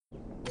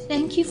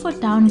Thank you for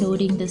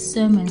downloading this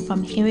sermon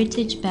from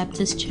Heritage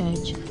Baptist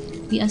Church.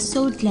 We are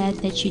so glad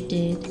that you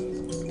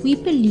did. We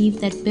believe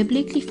that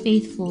biblically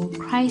faithful,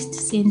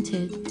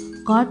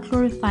 Christ-centered,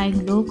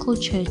 God-glorifying local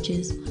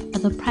churches are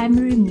the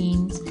primary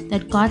means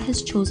that God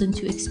has chosen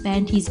to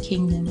expand His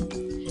kingdom.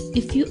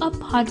 If you are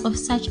part of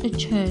such a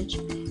church,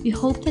 we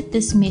hope that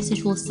this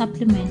message will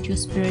supplement your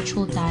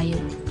spiritual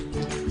diet.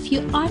 If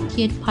you aren't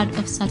yet part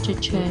of such a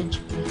church,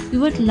 we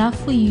would love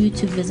for you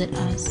to visit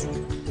us.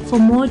 For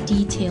more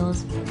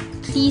details,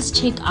 please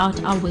check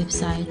out our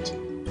website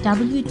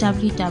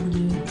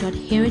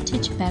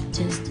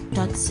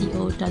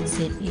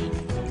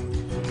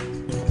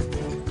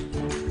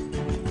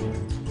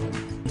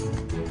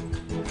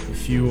www.heritagebaptist.co.za.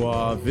 If you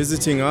are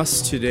visiting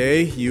us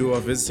today, you are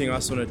visiting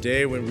us on a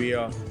day when we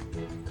are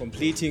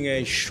completing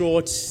a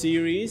short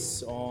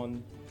series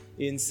in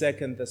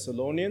 2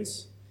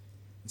 Thessalonians.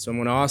 So I'm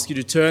going to ask you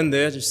to turn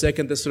there to 2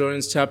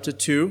 Thessalonians chapter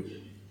 2.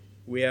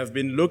 We have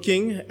been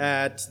looking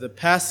at the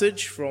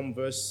passage from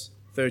verse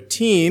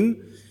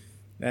 13,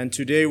 and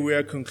today we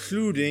are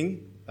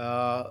concluding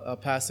a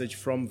passage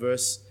from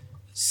verse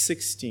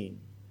 16.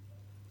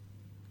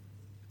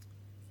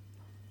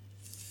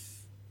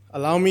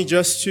 Allow me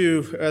just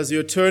to, as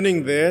you're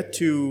turning there,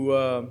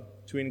 to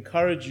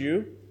encourage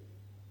you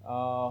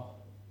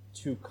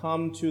to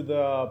come to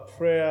the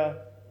prayer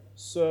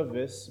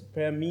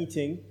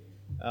meeting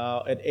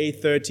at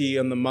 8:30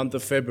 in the month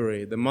of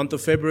February. The month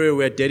of February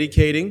we're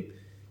dedicating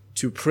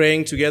to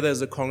praying together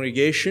as a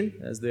congregation,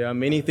 as there are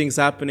many things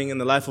happening in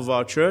the life of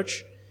our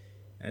church,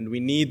 and we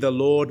need the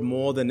Lord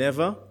more than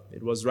ever.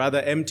 It was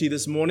rather empty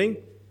this morning,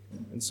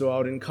 and so I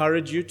would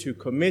encourage you to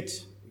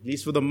commit, at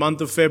least for the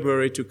month of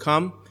February, to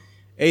come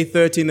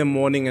 8:30 in the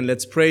morning, and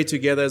let's pray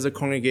together as a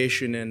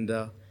congregation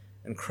and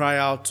cry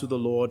out to the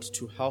Lord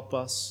to help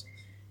us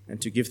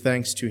and to give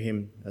thanks to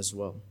Him as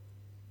well.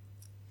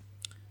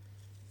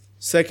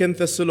 2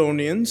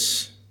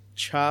 Thessalonians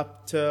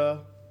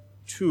chapter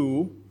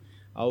 2.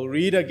 I'll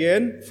read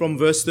again from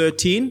verse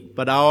 13,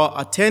 but our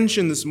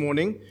attention this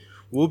morning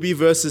will be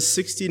verses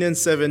 16 and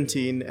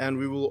 17, and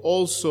we will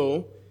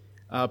also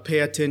pay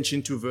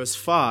attention to verse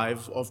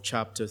 5 of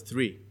chapter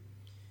 3.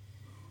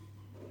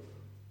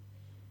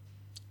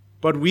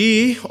 But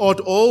we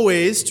ought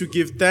always to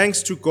give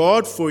thanks to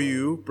God for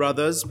you,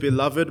 brothers,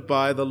 beloved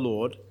by the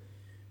Lord,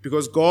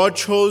 because God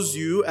chose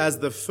you as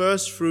the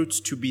first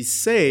fruits to be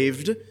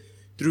saved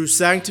through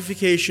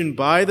sanctification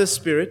by the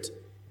Spirit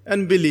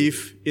and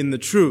belief in the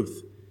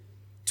truth.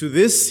 To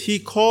this He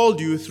called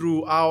you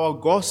through our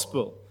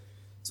gospel,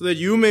 so that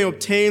you may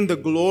obtain the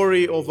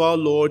glory of our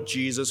Lord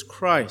Jesus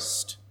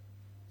Christ.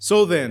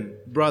 So then,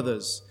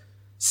 brothers,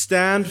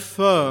 stand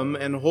firm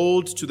and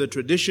hold to the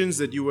traditions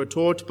that you were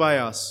taught by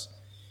us,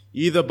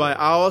 either by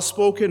our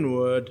spoken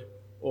word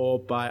or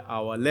by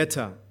our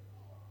letter.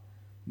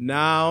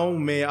 Now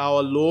may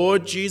our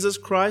Lord Jesus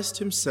Christ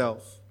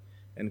Himself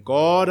and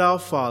God our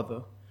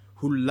Father,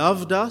 who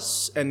loved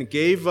us and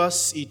gave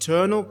us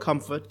eternal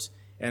comfort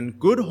and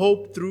good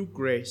hope through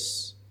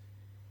grace,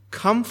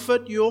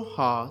 comfort your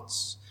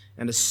hearts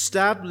and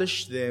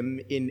establish them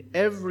in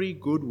every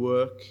good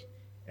work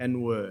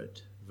and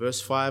word.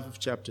 Verse 5 of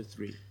chapter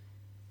 3.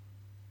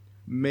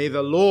 May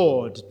the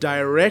Lord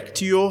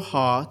direct your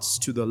hearts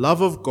to the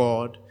love of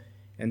God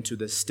and to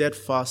the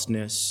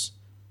steadfastness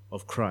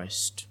of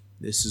Christ.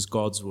 This is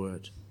God's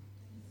word.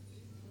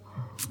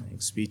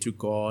 Thanks be to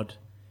God.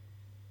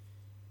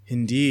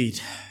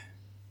 Indeed,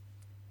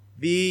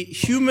 the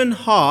human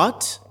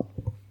heart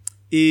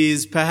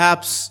is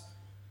perhaps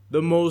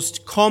the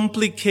most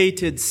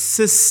complicated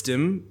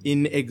system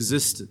in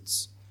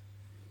existence.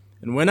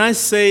 And when I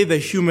say the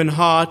human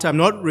heart, I'm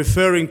not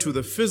referring to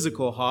the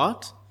physical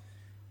heart,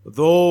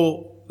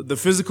 though the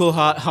physical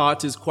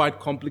heart is quite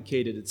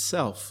complicated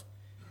itself.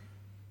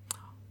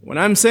 When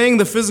I'm saying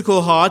the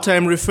physical heart,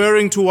 I'm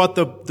referring to what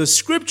the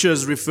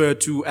scriptures refer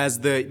to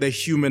as the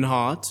human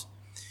heart,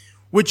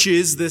 which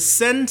is the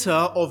center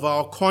of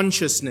our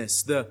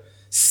consciousness, the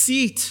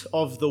seat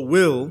of the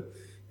will,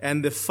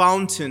 and the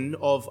fountain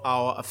of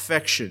our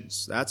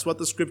affections. That's what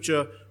the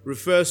scripture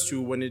refers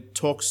to when it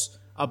talks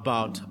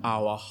about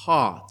our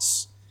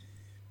hearts.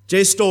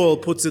 J. Stowell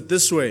puts it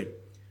this way: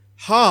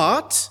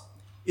 heart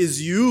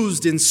is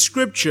used in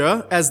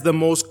scripture as the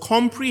most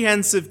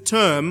comprehensive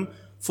term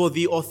for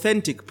the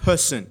authentic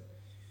person.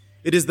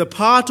 It is the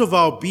part of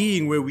our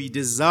being where we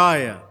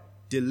desire,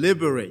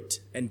 deliberate,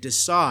 and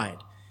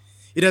decide.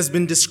 It has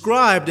been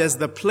described as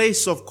the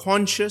place of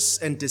conscious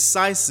and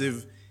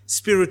decisive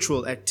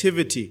spiritual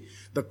activity,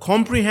 the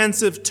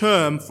comprehensive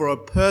term for a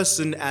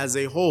person as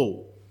a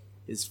whole.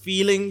 His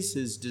feelings,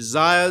 his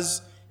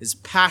desires, his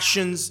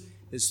passions,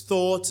 his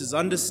thoughts, his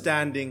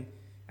understanding,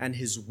 and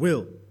his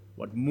will,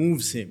 what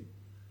moves him.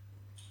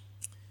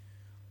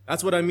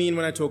 That's what I mean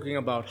when I'm talking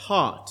about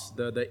heart,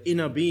 the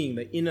inner being,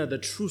 the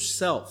true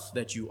self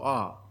that you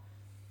are.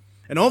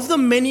 And of the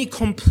many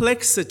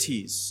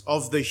complexities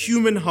of the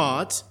human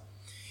heart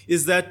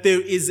is that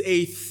there is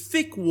a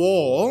thick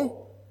wall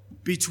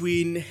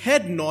between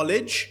head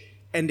knowledge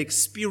and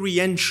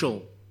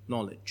experiential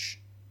knowledge.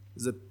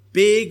 There's a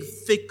big,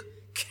 thick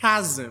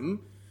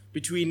chasm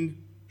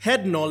between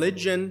head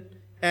knowledge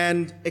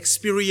and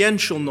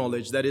experiential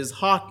knowledge, that is,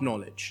 heart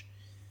knowledge.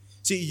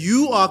 See,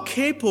 you are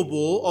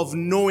capable of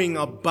knowing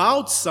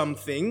about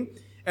something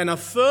and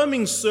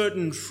affirming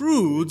certain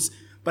truths,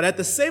 but at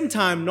the same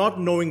time not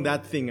knowing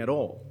that thing at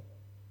all.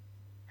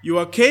 You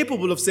are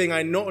capable of saying,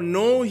 I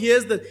know,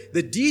 here's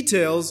the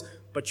details,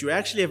 but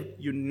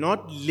you're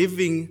not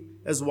living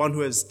as one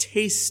who has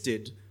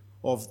tasted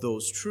of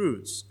those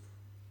truths.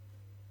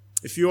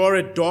 If you are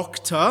a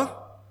doctor,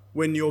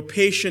 when your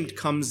patient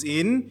comes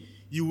in,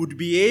 you would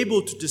be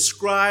able to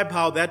describe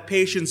how that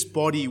patient's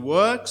body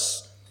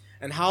works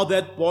and how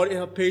that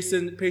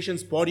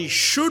patient's body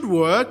should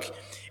work,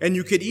 and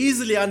you could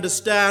easily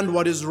understand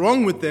what is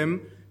wrong with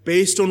them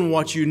based on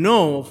what you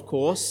know, of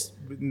course,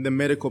 in the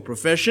medical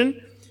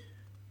profession.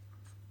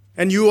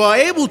 And you are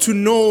able to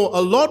know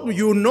a lot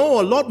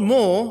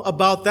more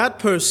about that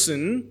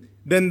person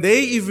than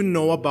they even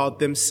know about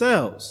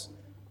themselves.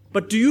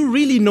 But do you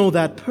really know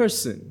that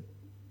person?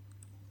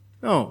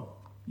 No,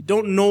 you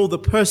don't know the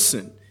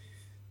person.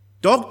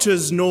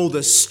 Doctors know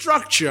the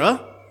structure,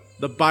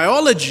 the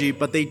biology,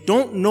 but they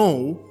don't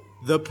know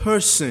the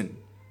person.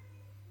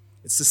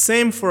 It's the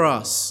same for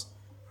us.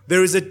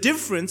 There is a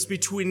difference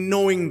between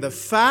knowing the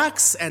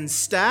facts and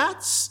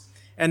stats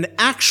and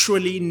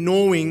actually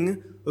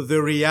knowing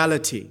the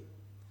reality.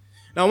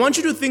 Now, I want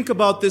you to think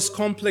about this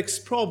complex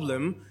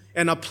problem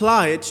and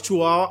apply it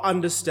to our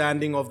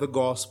understanding of the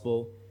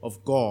gospel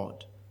of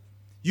God.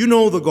 You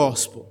know the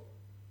gospel.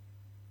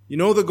 You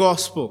know the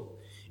gospel.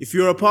 If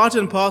you're a part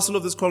and parcel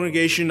of this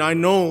congregation, I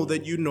know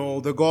that you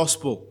know the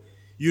gospel.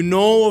 You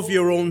know of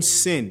your own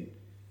sin.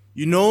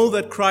 You know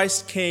that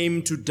Christ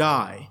came to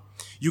die.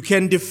 You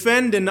can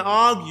defend and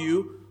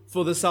argue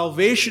for the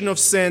salvation of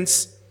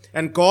saints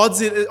and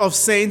God's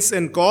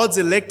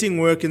electing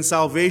work in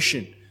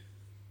salvation.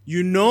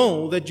 You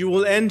know that you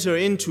will enter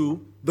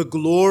into the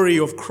glory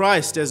of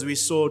Christ, as we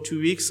saw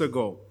 2 weeks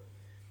ago.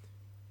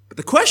 But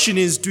the question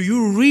is, do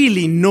you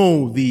really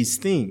know these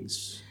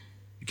things?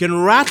 You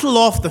can rattle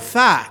off the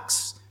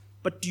facts,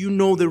 but do you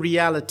know the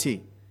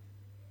reality?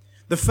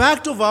 The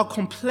fact of our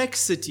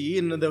complexity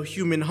in the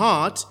human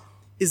heart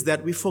is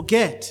that we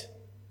forget.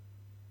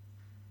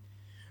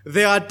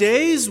 There are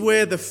days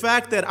where the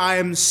fact that I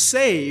am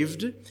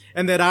saved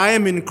and that I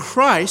am in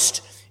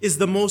Christ is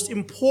the most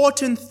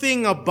important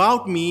thing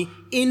about me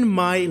in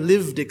my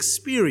lived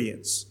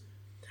experience.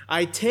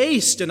 I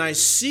taste and I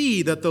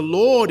see that the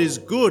Lord is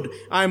good.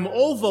 I'm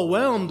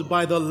overwhelmed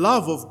by the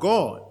love of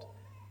God.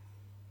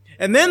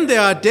 And then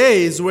there are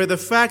days where the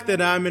fact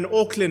that I'm an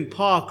Auckland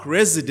Park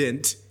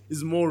resident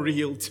is more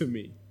real to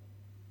me.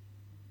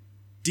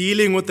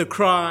 Dealing with the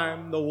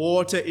crime, the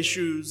water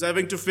issues,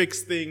 having to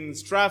fix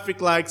things,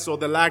 traffic lights or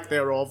the lack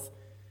thereof.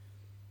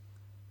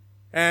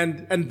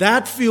 And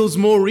that feels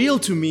more real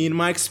to me in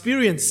my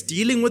experience.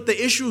 Dealing with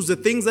the issues, the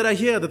things that are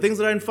here, the things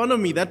that are in front of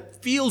me,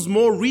 that feels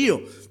more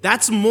real.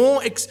 That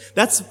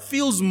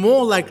feels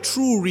more like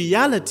true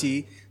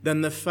reality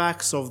than the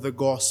facts of the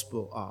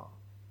gospel are.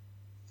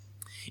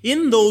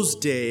 In those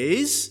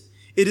days,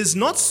 it is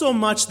not so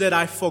much that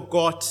I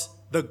forgot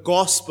the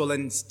gospel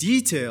and its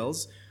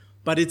details,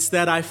 but it's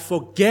that I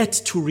forget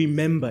to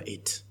remember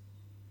it.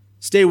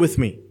 Stay with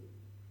me.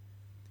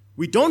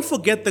 We don't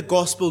forget the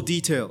gospel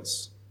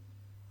details.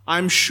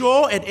 I'm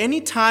sure at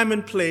any time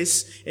and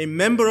place, a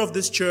member of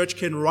this church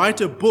can write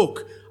a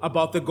book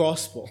about the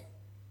gospel.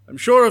 I'm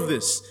sure of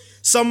this.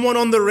 Someone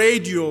on the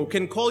radio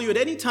can call you at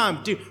any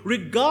time,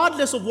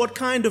 regardless of what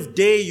kind of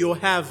day you're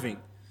having.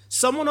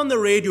 Someone on the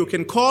radio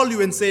can call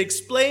you and say,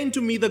 explain to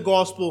me the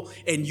gospel,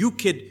 and you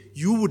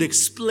would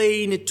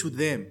explain it to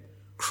them.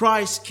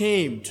 Christ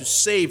came to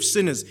save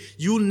sinners.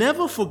 You'll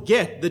never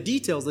forget the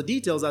details. The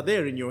details are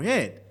there in your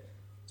head.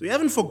 So you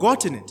haven't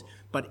forgotten it.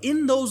 But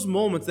in those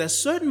moments, there are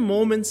certain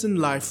moments in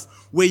life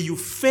where you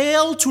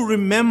fail to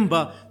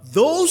remember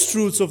those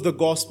truths of the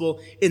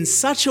gospel in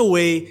such a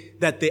way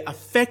that they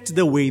affect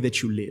the way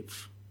that you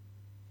live.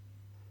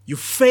 You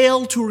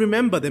fail to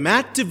remember them,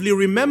 actively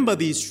remember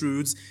these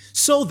truths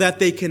so that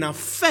they can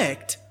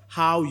affect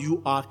how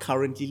you are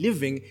currently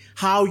living,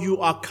 how you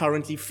are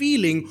currently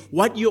feeling,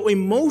 what your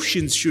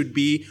emotions should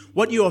be,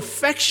 what your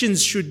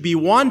affections should be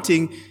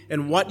wanting,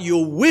 and what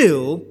your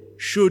will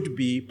should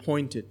be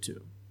pointed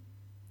to.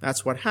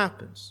 That's what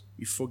happens.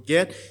 We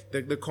forget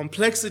that the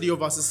complexity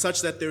of us is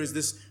such that there is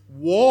this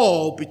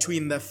wall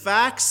between the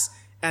facts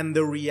and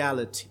the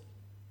reality.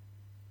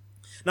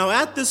 Now,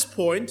 at this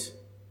point,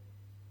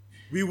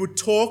 we would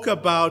talk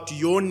about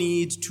your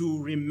need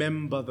to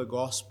remember the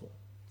gospel.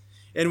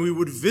 And we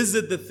would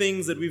visit the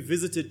things that we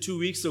visited 2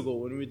 weeks ago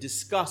when we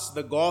discussed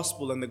the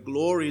gospel and the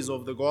glories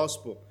of the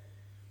gospel.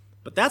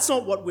 But that's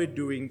not what we're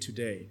doing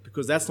today,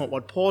 because that's not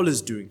what Paul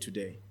is doing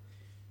today.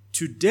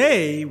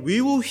 Today,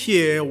 we will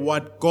hear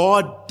what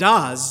God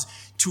does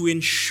to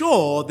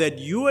ensure that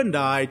you and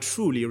I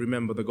truly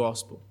remember the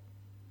gospel.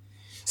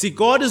 See,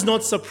 God is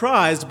not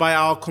surprised by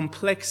our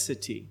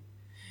complexity.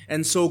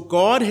 And so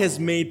God has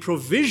made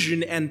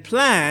provision and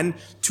plan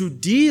to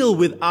deal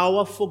with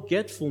our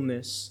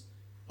forgetfulness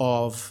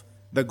of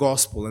the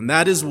gospel. And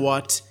that is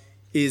what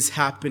is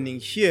happening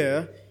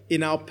here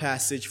in our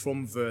passage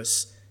from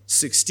verse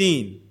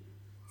 16.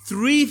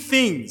 Three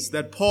things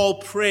that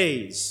Paul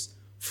prays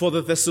for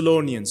the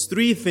Thessalonians.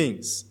 Three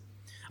things.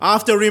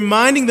 After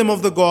reminding them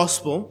of the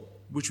gospel,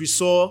 which we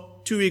saw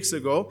 2 weeks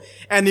ago,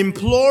 and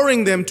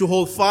imploring them to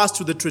hold fast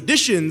to the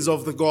traditions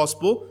of the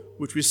gospel,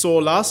 which we saw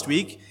last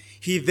week,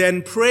 he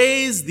then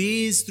prays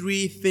these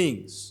three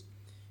things.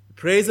 He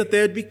prays that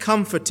they would be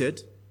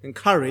comforted,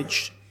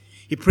 encouraged.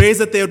 He prays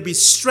that they would be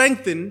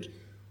strengthened,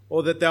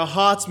 or that their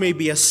hearts may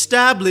be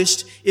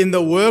established in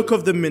the work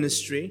of the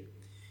ministry.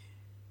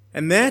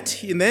 And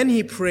then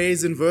he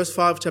prays in verse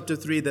 5, chapter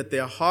 3, that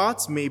their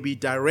hearts may be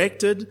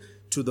directed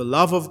to the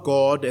love of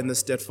God and the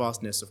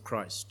steadfastness of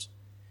Christ.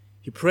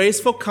 He prays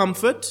for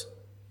comfort,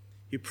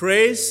 he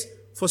prays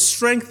for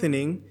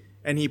strengthening,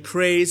 and he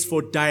prays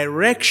for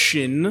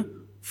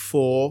direction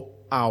for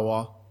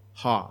our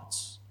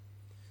hearts.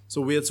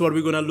 So that's what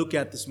we're going to look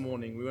at this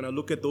morning. We're going to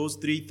look at those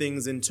three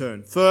things in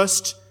turn.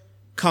 First,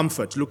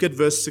 comfort. Look at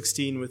verse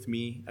 16 with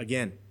me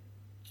again.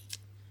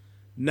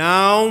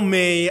 Now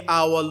may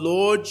our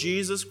Lord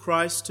Jesus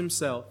Christ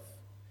himself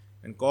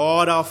and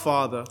God our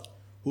Father,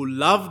 who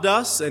loved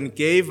us and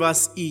gave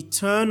us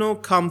eternal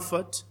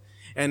comfort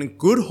and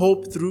good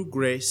hope through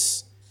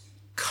grace,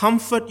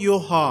 comfort your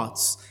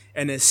hearts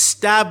and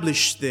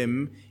establish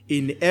them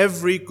in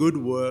every good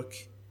work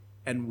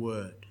and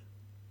word.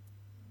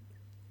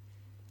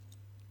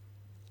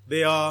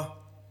 There are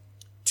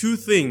two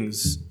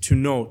things to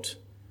note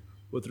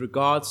with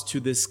regards to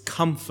this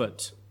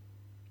comfort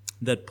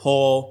that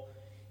Paul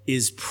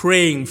is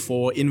praying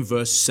for in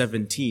verse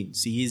 17.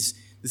 See,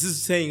 this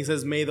is saying, he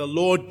says, may the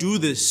Lord do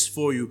this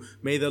for you.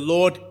 May the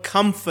Lord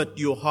comfort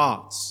your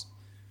hearts.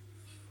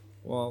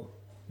 Well,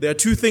 there are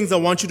two things I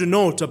want you to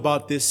note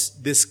about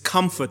this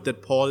comfort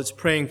that Paul is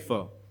praying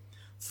for.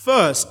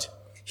 First,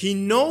 he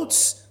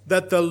notes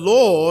that the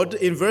Lord,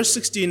 in verse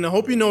 16, I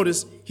hope you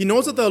notice, he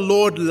notes that the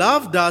Lord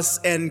loved us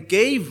and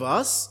gave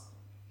us,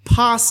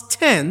 past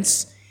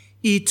tense,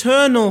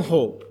 eternal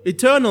hope,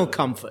 eternal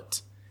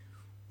comfort,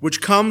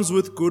 which comes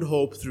with good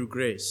hope through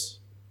grace.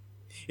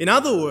 In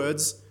other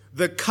words,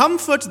 the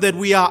comfort that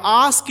we are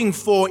asking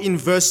for in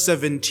verse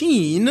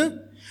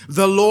 17,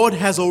 the Lord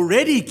has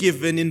already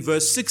given in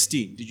verse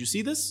 16. Did you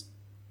see this?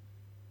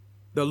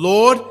 The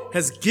Lord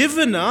has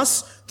given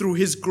us, through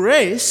his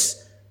grace,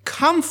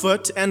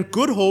 comfort and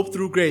good hope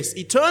through grace.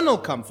 Eternal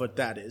comfort,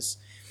 that is.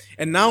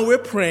 And now we're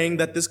praying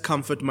that this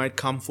comfort might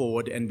come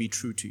forward and be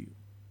true to you.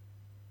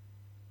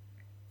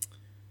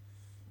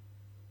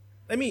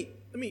 Let me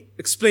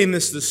explain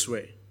this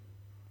way.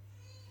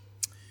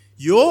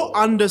 Your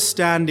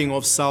understanding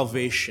of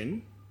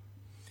salvation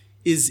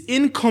is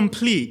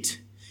incomplete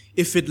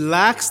if it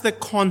lacks the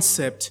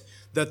concept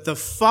that the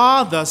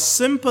Father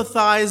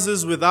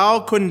sympathizes with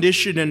our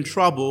condition and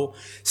trouble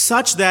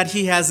such that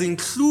he has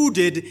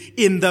included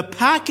in the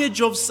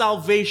package of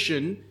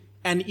salvation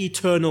an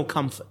eternal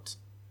comfort.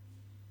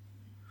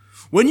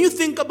 When you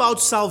think about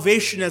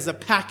salvation as a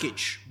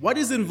package, what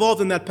is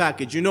involved in that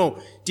package?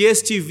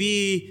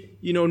 DSTV,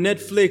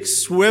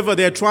 Netflix, whoever,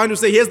 they're trying to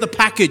say, here's the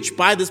package,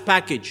 buy this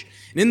package.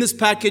 And in this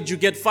package, you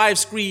get 5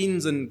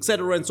 screens and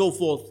etc. and so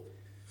forth.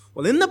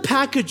 Well, in the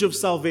package of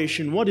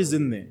salvation, what is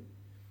in there?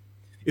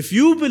 If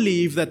you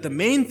believe that the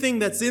main thing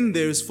that's in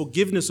there is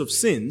forgiveness of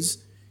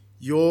sins,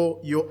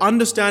 your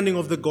understanding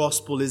of the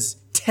gospel is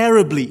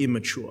terribly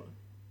immature.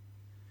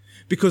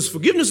 Because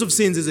forgiveness of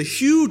sins is a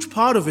huge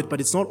part of it, but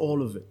it's not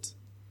all of it.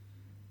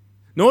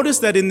 Notice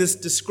that in this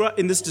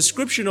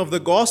description of the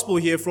gospel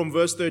here from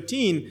verse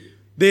 13,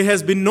 there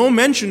has been no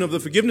mention of the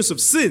forgiveness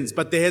of sins,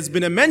 but there has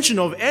been a mention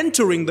of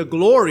entering the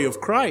glory of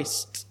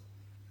Christ,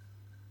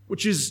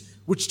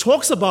 which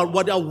talks about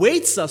what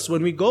awaits us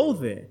when we go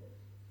there.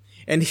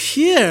 And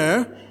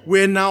here,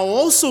 we're now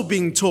also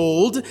being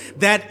told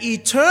that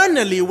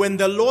eternally, when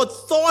the Lord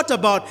thought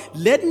about,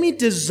 let me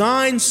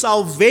design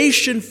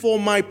salvation for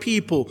my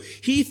people,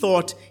 he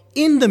thought,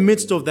 in the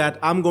midst of that,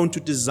 I'm going to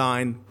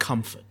design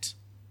comfort.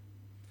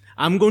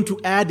 I'm going to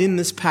add in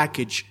this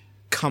package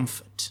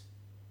comfort.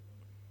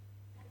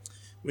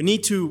 We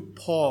need to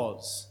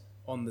pause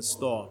on this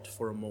thought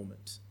for a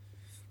moment.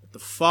 The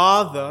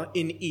Father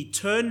in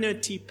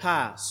eternity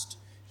past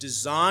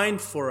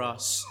designed for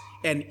us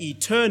an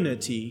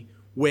eternity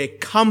where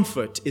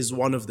comfort is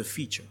one of the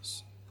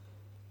features.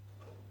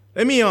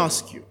 Let me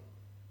ask you,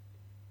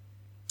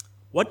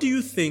 what do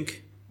you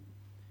think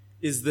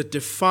is the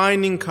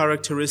defining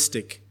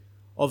characteristic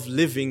of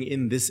living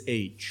in this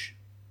age?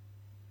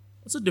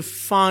 What's a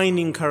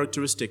defining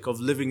characteristic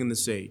of living in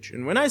this age?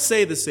 And when I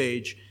say this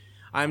age,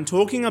 I'm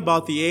talking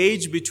about the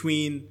age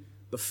between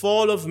the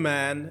fall of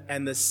man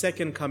and the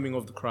second coming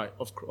of the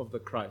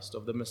Christ,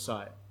 of the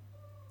Messiah.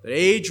 The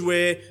age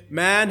where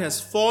man has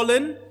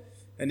fallen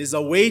and is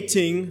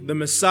awaiting the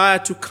Messiah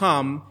to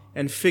come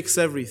and fix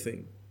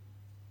everything.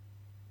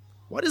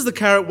 What do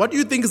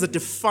you think is the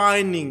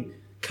defining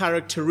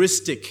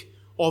characteristic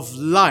of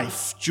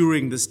life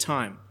during this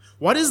time?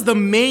 What is the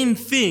main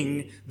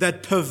thing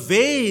that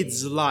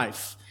pervades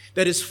life,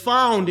 that is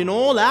found in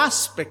all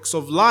aspects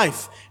of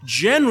life,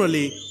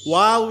 generally,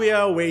 while we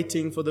are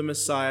waiting for the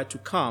Messiah to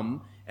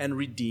come and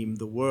redeem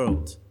the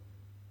world.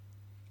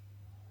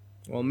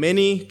 Well,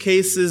 many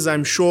cases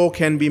I'm sure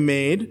can be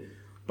made,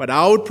 but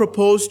I would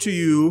propose to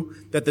you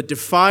that the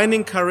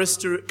defining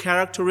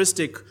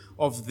characteristic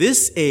of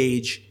this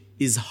age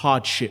is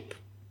hardship,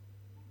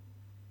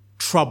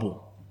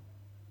 trouble,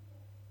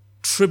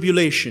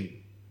 tribulation,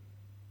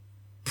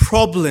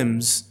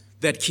 problems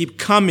that keep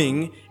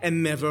coming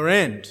and never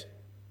end.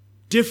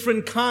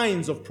 Different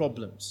kinds of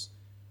problems.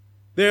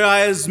 There are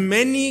as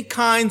many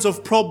kinds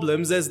of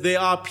problems as there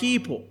are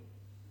people.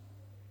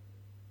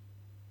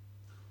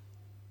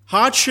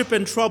 Hardship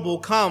and trouble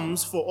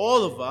comes for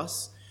all of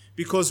us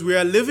because we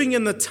are living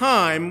in a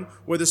time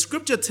where the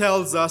scripture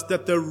tells us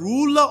that the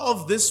ruler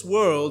of this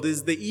world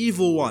is the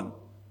evil one.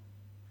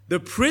 The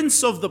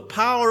prince of the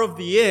power of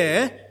the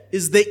air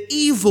is the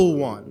evil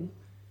one.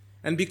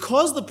 And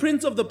because the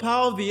prince of the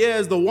power of the air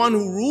is the one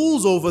who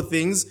rules over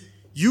things,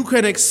 you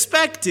can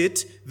expect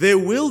it. There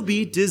will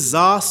be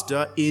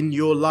disaster in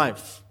your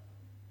life.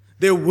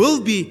 There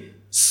will be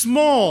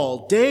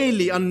small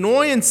daily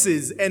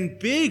annoyances and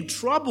big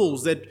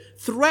troubles that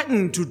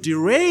threaten to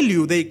derail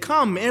you. They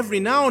come every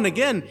now and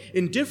again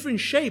in different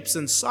shapes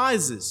and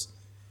sizes.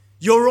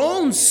 Your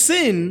own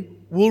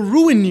sin will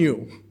ruin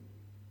you.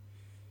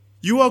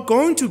 You are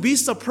going to be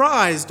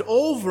surprised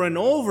over and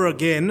over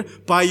again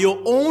by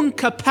your own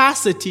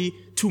capacity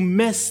to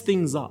mess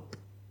things up.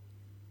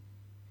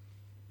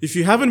 If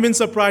you haven't been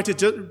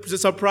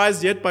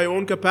surprised yet by your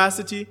own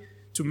capacity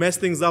to mess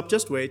things up,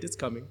 just wait, it's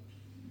coming.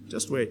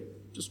 Just wait.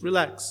 Just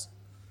relax.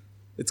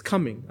 It's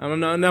coming.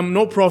 I'm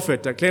no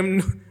prophet. I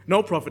claim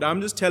no prophet. I'm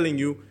just telling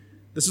you,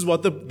 this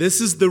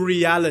is the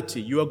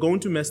reality. You are going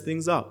to mess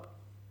things up.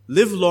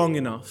 Live long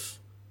enough.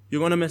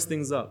 You're going to mess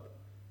things up.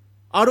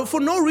 For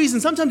no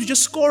reason. Sometimes you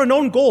just score an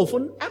own goal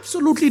for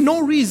absolutely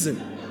no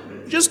reason.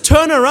 Just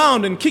turn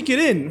around and kick it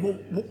in.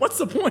 What's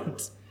the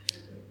point?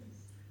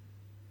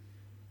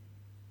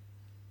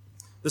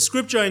 The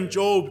scripture in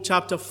Job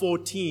chapter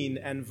 14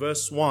 and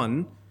verse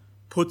 1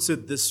 puts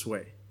it this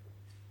way.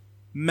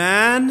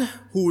 Man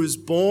who is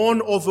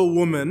born of a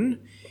woman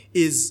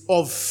is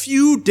of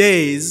few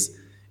days,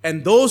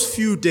 and those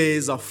few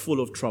days are full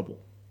of trouble.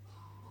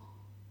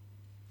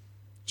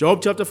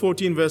 Job chapter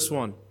 14 verse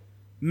 1.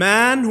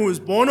 Man who is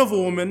born of a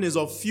woman is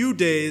of few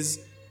days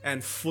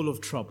and full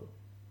of trouble.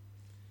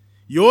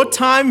 Your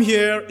time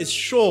here is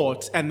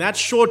short, and that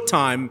short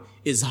time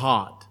is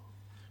hard.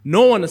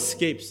 No one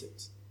escapes it.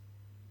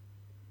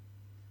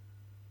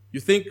 You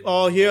think,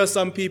 oh, here are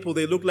some people,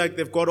 they look like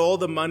they've got all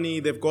the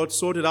money, they've got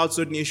sorted out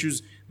certain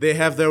issues, they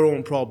have their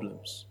own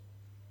problems.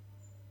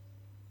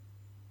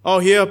 Oh,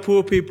 here are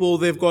poor people,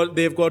 they've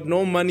got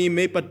no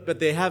money, but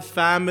they have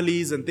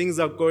families and things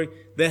are going,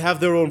 they have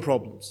their own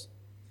problems.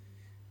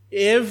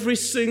 Every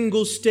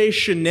single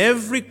station,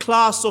 every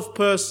class of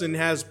person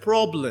has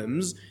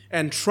problems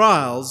and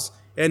trials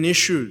and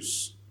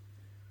issues.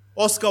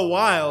 Oscar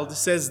Wilde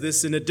says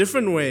this in a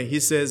different way. He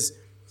says,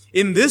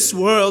 in this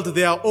world,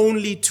 there are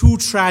only two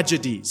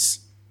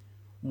tragedies.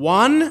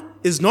 One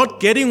is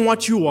not getting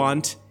what you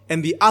want,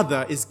 and the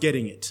other is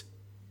getting it.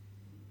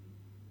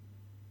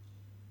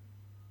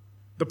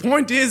 The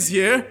point is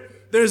here,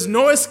 there is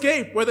no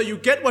escape. Whether you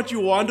get what you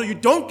want or you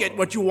don't get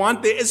what you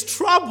want, there is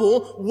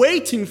trouble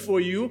waiting for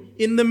you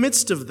in the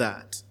midst of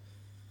that.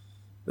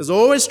 There's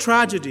always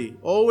tragedy,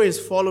 always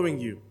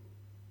following you.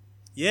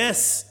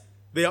 Yes,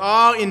 there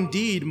are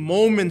indeed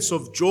moments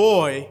of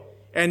joy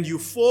and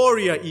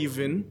euphoria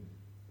even.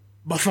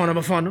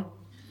 Bafana.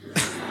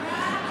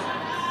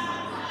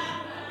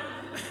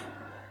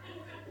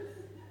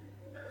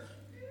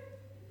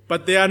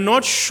 But they are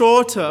not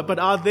shorter, but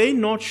are they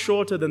not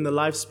shorter than the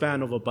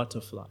lifespan of a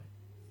butterfly?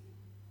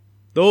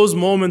 Those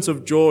moments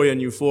of joy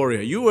and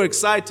euphoria. You were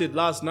excited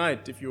last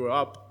night if you were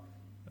up.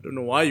 I don't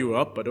know why you were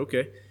up, but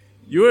okay.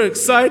 You were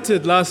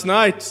excited last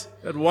night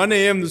at 1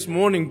 a.m. this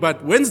morning,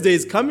 but Wednesday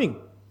is coming.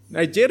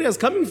 Nigeria is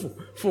coming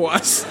for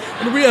us.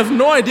 And we have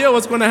no idea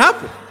what's going to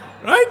happen.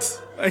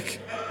 Right?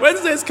 Like,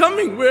 Wednesday is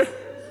coming.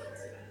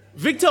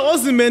 Victor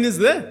Osimhen is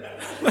there.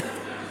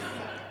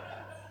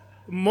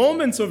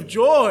 Moments of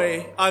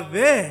joy are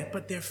there,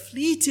 but they're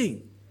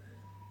fleeting.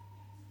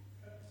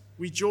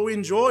 We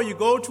enjoy. You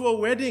go to a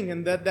wedding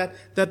and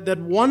that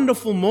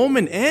wonderful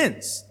moment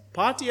ends.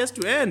 Party has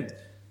to end.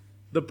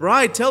 The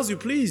bride tells you,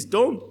 please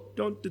don't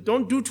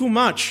do too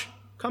much.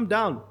 Come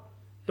down.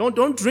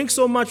 Don't drink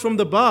so much from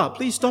the bar.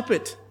 Please stop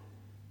it.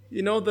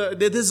 You know,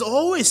 there's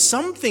always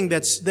something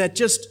that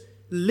just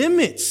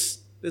limits.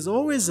 There's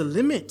always a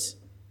limit.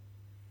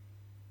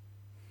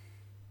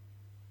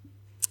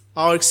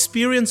 Our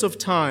experience of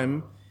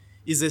time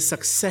is a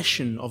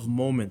succession of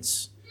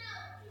moments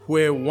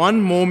where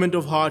one moment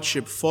of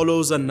hardship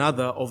follows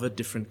another of a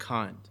different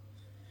kind.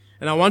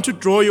 And I want to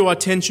draw your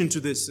attention to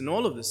this. In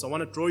all of this, I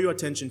want to draw your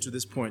attention to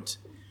this point.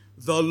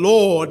 The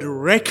Lord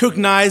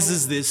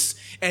recognizes this,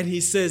 and He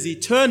says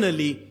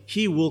eternally,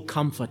 He will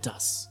comfort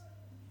us.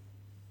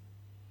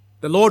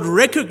 The Lord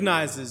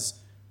recognizes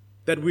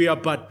that we are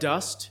but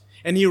dust,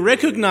 And he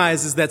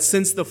recognizes that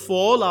since the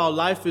fall, our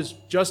life is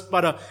just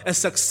but a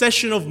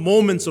succession of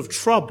moments of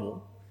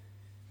trouble.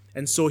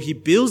 And so he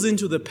builds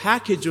into the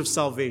package of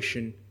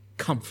salvation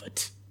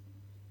comfort,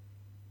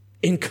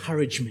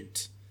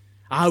 encouragement.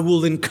 I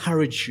will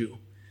encourage you.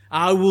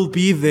 I will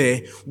be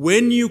there.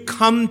 When you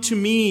come to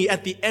me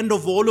at the end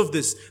of all of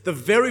this, the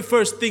very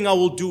first thing I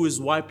will do is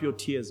wipe your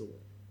tears away.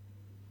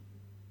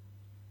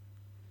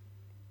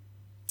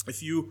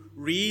 If you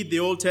read the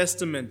Old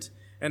Testament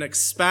and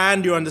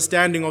expand your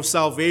understanding of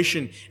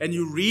salvation, and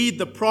you read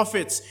the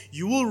prophets,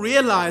 you will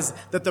realize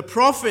that the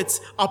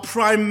prophets are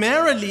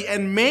primarily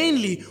and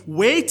mainly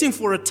waiting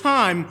for a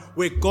time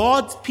where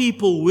God's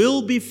people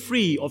will be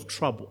free of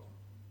trouble.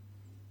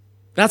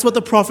 That's what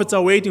the prophets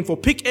are waiting for.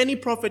 Pick any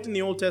prophet in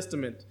the Old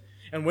Testament.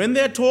 And when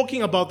they're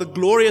talking about the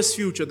glorious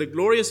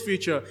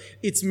future,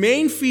 its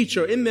main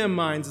feature in their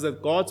minds is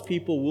that God's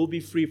people will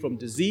be free from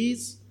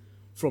disease,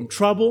 from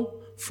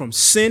trouble, from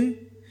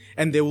sin,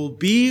 and they will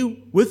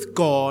be with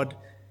God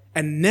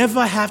and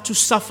never have to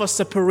suffer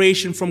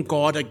separation from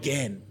God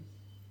again.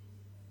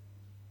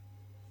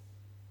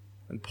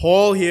 And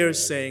Paul here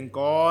is saying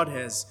God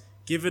has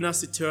given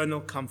us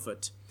eternal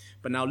comfort.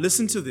 But now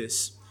listen to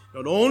this.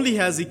 Not only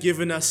has he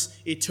given us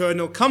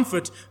eternal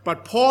comfort,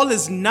 but Paul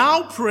is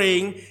now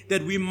praying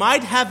that we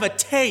might have a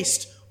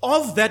taste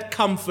of that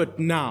comfort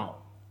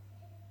now.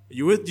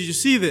 Did you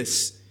see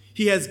this?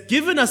 He has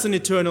given us an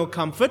eternal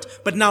comfort,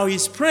 but now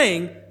he's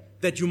praying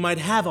that you might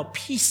have a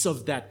piece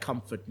of that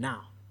comfort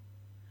now.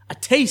 A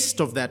taste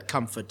of that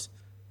comfort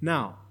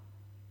now.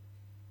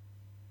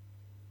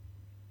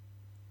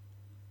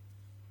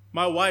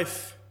 My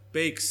wife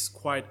bakes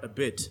quite a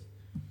bit.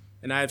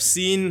 And I've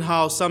seen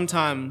how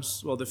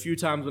sometimes, the few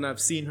times when I've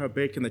seen her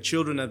bake and the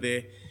children are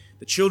there,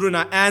 the children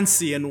are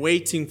antsy and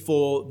waiting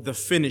for the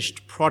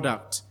finished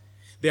product.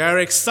 They are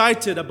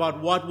excited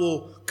about what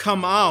will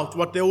come out,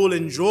 what they will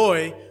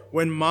enjoy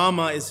when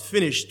Mama is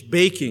finished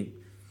baking.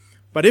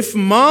 But if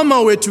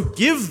Mama were to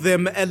give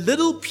them a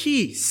little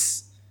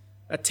piece,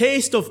 a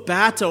taste of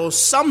batter or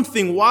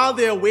something while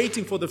they are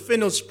waiting for the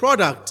finished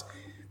product,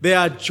 they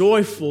are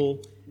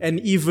joyful and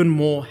even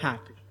more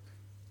happy.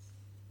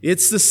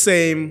 It's the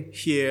same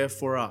here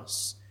for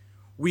us.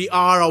 We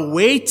are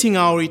awaiting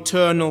our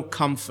eternal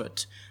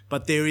comfort,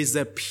 but there is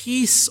a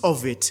piece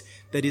of it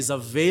that is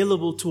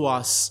available to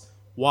us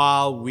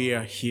while we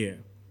are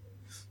here.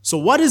 So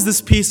what is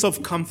this piece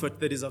of comfort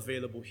that is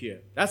available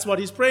here? That's what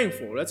he's praying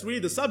for. Let's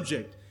read the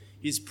subject.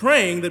 He's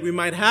praying that we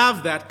might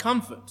have that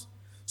comfort.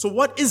 So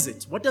what is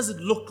it? What does it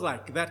look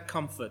like, that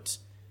comfort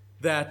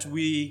that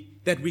we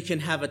can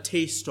have a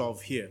taste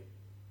of here?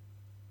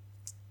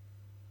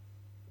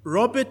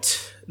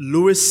 Robert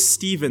Louis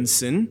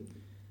Stevenson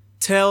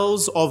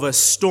tells of a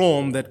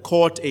storm that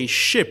caught a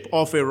ship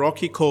off a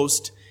rocky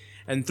coast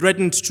and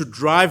threatened to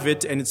drive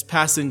it and its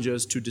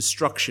passengers to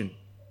destruction.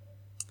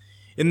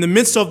 In the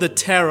midst of the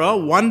terror,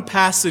 one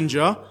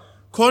passenger,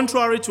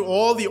 contrary to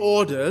all the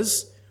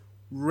orders,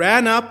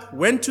 ran up,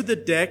 went to the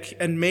deck,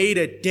 and made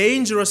a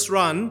dangerous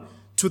run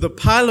to the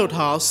pilot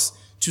house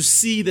to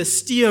see the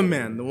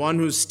steerman, the one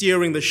who's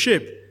steering the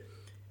ship.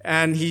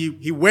 And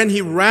he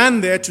ran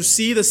there to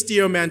see the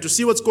steerman, to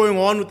see what's going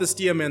on with the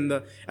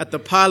steerman at the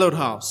pilot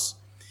house.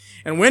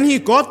 And when he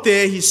got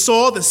there, he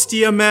saw the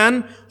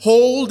steerman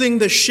holding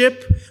the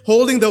ship,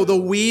 holding the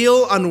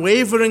wheel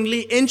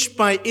unwaveringly, inch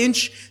by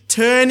inch,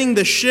 turning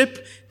the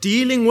ship,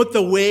 dealing with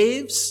the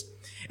waves.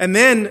 And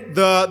then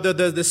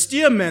the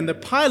steerman, the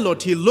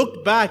pilot, he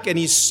looked back and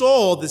he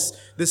saw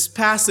this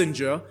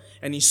passenger,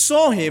 and he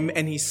saw him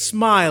and he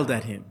smiled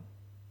at him.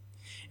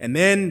 And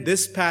then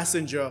this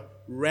passenger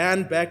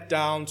ran back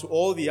down to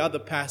all the other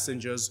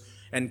passengers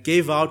and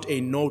gave out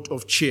a note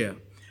of cheer.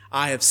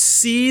 I have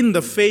seen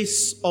the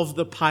face of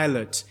the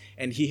pilot,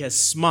 and he has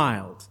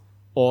smiled.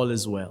 All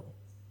is well.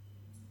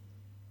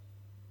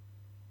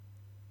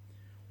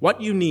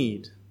 What you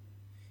need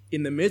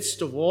in the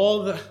midst of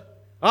all the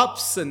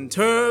ups and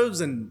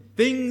turns and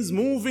things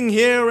moving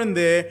here and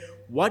there,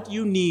 what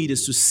you need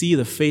is to see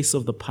the face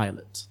of the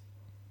pilot.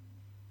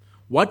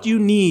 What you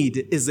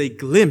need is a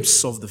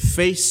glimpse of the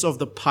face of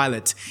the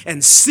pilot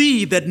and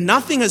see that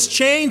nothing has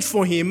changed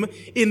for him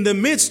in the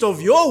midst of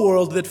your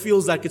world that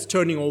feels like it's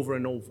turning over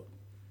and over.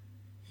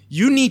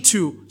 You need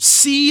to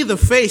see the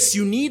face.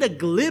 You need a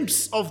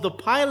glimpse of the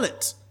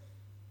pilot.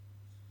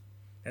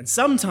 And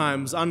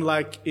sometimes,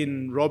 unlike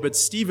in Robert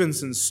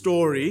Stevenson's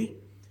story,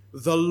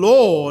 the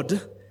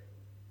Lord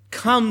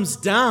comes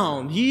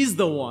down. He's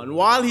the one.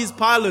 While he's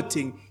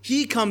piloting,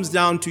 he comes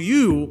down to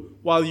you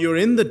while you're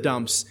in the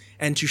dumps,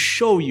 and to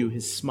show you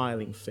his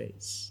smiling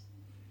face.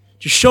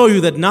 To show you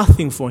that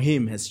nothing for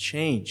him has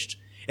changed.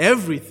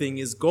 Everything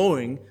is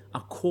going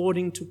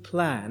according to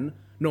plan,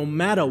 no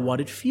matter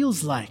what it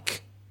feels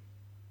like.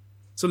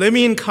 So let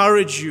me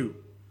encourage you.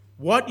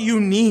 What you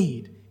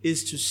need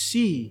is to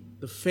see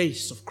the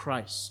face of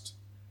Christ.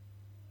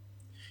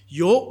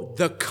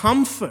 The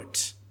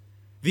comfort,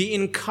 the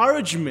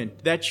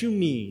encouragement that you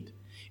need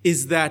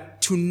is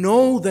that to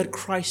know that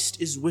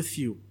Christ is with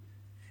you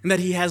and that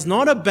he has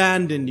not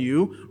abandoned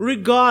you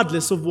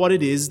regardless of what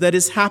it is that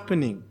is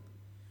happening.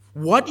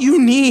 What you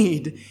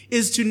need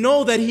is to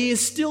know that he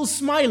is still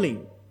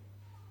smiling.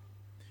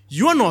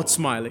 You're not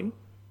smiling.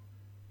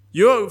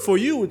 For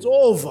you, it's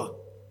over.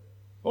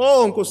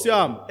 Oh, Uncle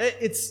Siam,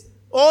 it's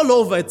all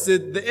over.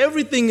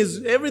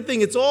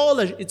 It's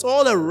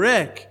all a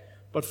wreck.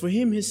 But for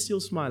him, he's still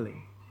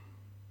smiling.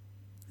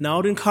 Now, I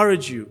would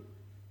encourage you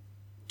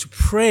to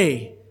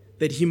pray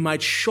that he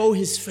might show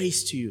his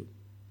face to you.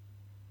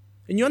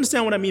 And you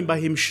understand what I mean by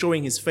him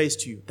showing his face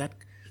to you?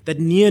 That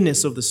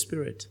nearness of the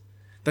Spirit,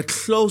 the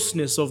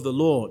closeness of the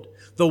Lord,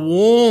 the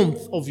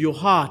warmth of your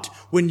heart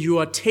when you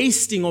are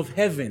tasting of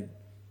heaven.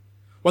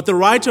 What the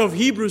writer of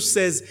Hebrews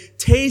says,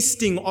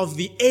 tasting of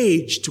the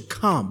age to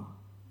come.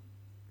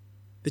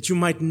 That you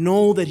might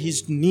know that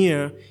he's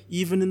near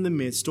even in the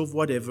midst of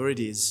whatever it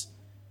is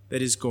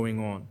that is going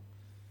on.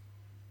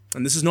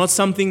 And this is not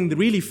something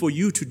really for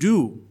you to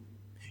do.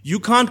 You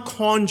can't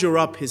conjure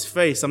up his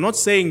face. I'm not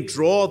saying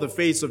draw the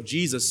face of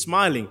Jesus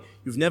smiling.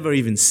 You've never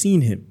even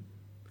seen him.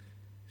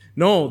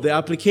 No, the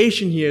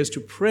application here is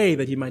to pray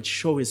that he might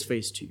show his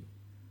face to you.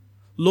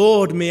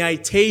 Lord, may I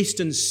taste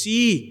and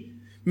see.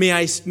 May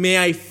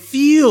I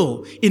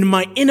feel in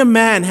my inner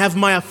man, have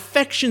my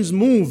affections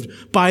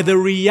moved by the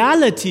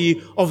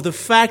reality of the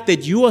fact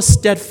that you are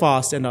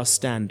steadfast and are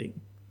standing.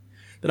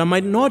 That I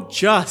might not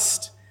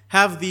just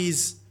have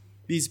these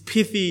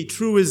pithy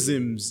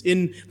truisms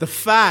in the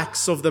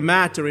facts of the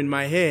matter in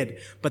my head,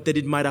 but that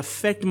it might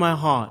affect my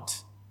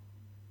heart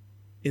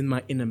in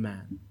my inner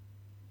man.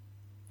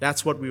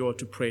 That's what we ought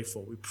to pray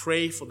for. We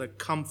pray for the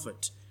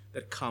comfort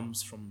that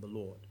comes from the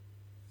Lord.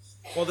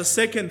 Well, the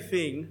second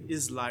thing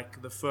is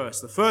like the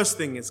first. The first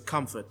thing is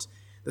comfort.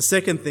 The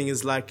second thing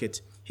is like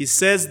it. He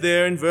says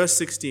there in verse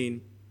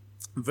 16,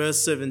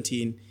 verse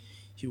 17,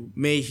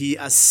 may he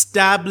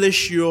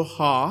establish your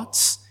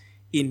hearts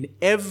in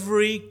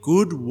every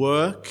good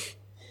work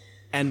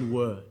and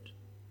word.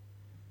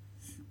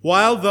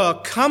 While the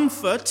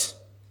comfort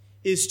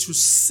is to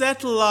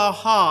settle our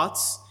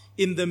hearts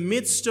in the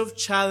midst of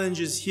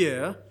challenges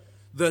here,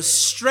 the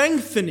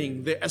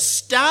strengthening, the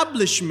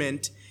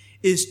establishment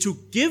is to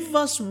give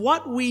us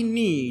what we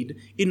need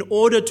in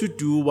order to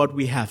do what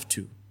we have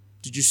to.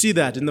 Did you see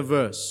that in the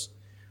verse?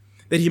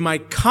 That he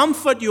might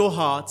comfort your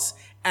hearts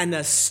and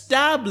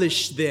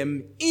establish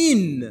them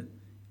in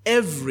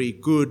every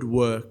good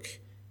work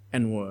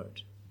and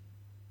word.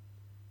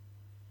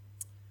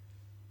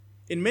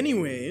 In many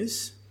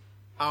ways,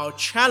 our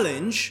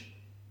challenge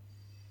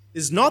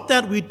is not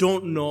that we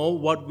don't know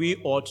what we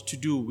ought to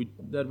do,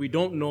 that we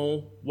don't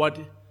know what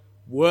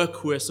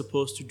work we're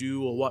supposed to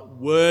do or what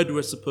word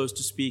we're supposed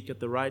to speak at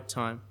the right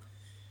time.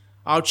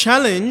 Our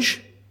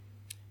challenge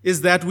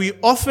is that we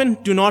often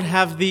do not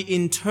have the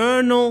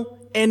internal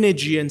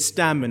energy and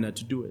stamina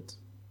to do it.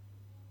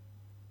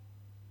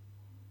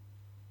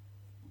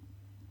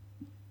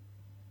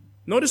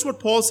 Notice what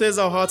Paul says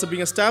our hearts are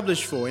being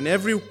established for in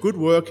every good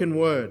work and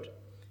word.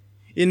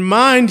 In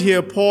mind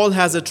here, Paul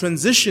has a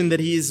transition that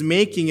he is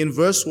making in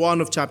verse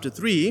 1 of chapter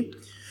 3,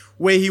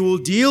 where he will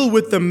deal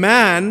with the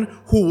man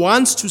who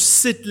wants to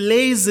sit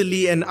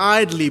lazily and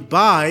idly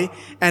by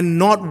and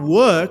not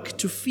work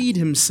to feed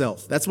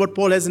himself. That's what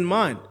Paul has in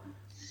mind.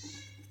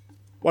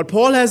 What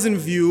Paul has in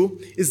view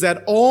is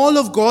that all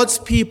of God's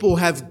people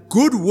have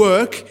good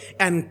work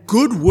and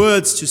good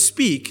words to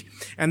speak,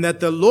 and that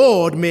the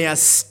Lord may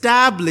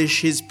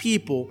establish his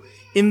people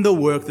in the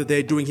work that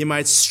they're doing. He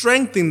might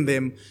strengthen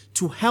them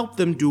to help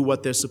them do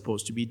what they're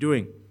supposed to be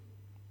doing.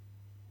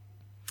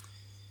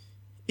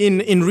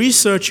 In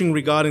researching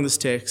regarding this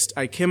text,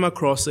 I came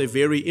across a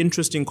very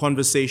interesting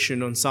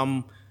conversation on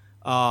some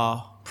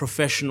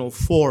professional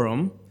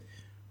forum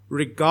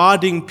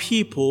regarding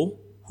people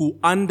who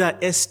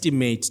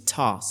underestimate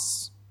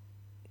tasks.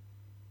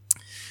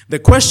 The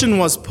question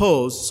was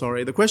posed,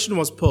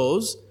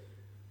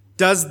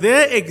 does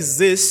there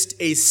exist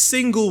a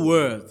single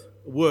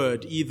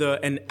word, either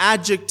an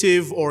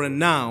adjective or a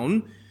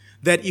noun,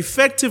 that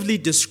effectively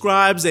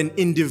describes an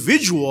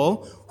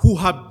individual who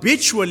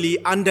habitually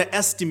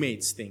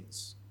underestimates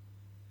things?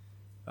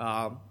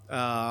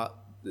 The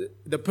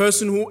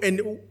person who,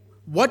 and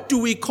what do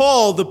we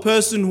call the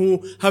person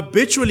who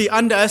habitually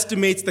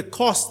underestimates the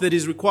cost that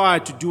is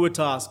required to do a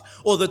task,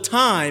 or the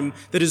time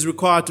that is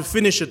required to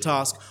finish a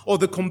task, or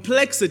the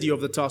complexity of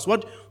the task?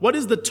 What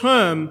is the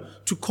term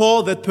to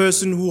call that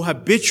person who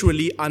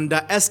habitually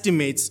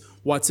underestimates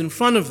what's in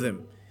front of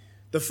them?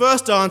 The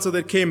first answer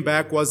that came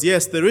back was,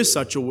 yes, there is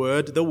such a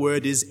word. The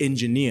word is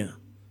engineer.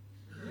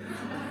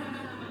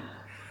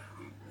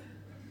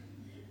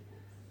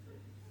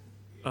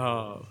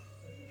 And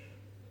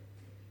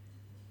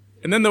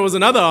then there was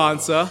another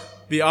answer.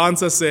 The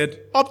answer said,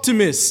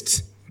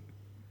 optimist.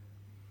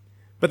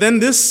 But then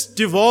this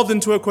devolved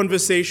into a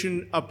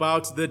conversation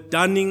about the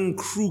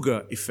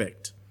Dunning-Kruger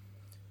effect.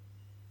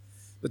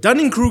 The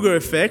Dunning-Kruger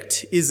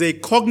effect is a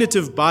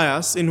cognitive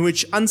bias in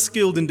which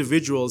unskilled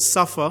individuals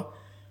suffer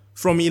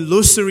from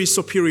illusory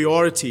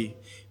superiority,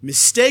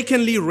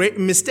 mistakenly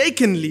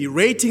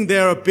rating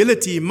their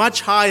ability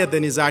much higher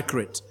than is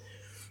accurate.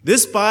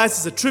 This bias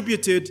is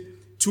attributed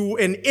to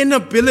an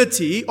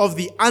inability of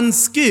the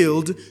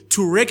unskilled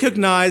to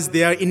recognize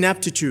their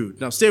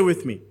inaptitude. Now stay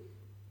with me.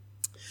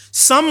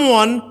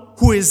 Someone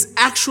who is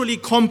actually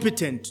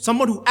competent,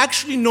 someone who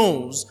actually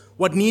knows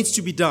what needs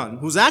to be done,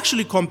 who's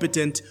actually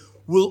competent,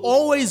 will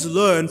always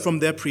learn from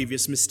their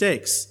previous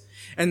mistakes.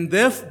 And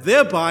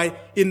thereby,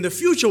 in the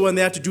future, when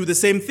they have to do the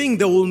same thing,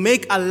 they will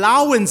make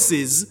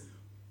allowances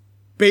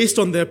based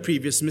on their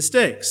previous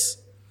mistakes.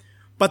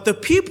 But the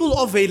people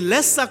of a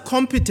lesser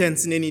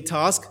competence in any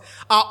task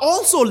are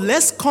also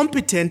less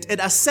competent at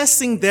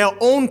assessing their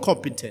own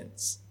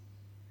competence.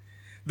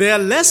 They are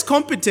less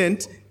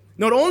competent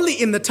not only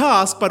in the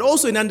task, but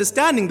also in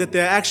understanding that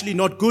they're actually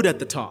not good at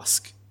the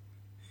task.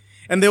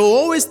 And they will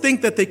always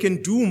think that they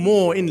can do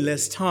more in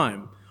less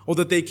time, or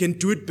that they can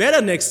do it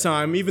better next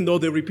time, even though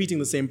they're repeating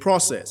the same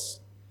process.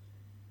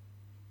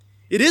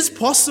 It is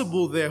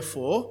possible,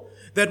 therefore,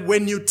 that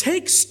when you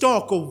take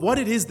stock of what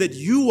it is that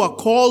you are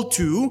called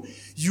to,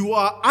 you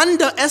are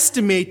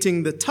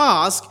underestimating the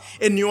task,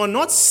 and you are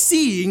not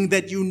seeing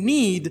that you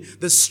need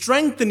the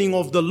strengthening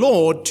of the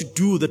Lord to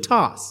do the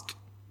task.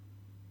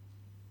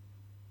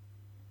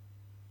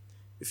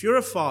 If you're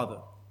a father,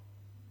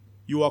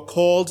 you are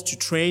called to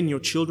train your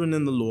children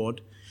in the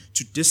Lord,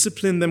 to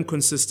discipline them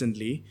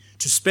consistently,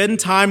 to spend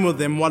time with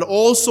them while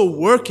also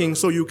working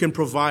so you can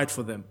provide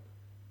for them.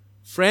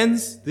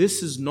 Friends,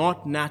 this is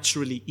not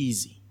naturally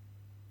easy.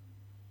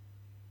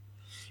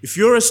 If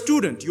you're a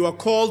student, you are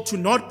called to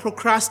not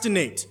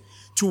procrastinate,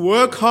 to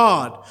work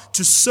hard,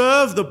 to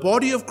serve the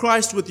body of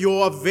Christ with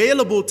your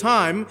available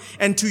time,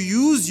 and to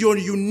use your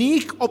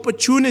unique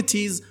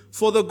opportunities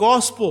for the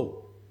gospel.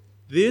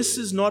 This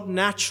is not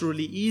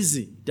naturally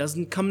easy. It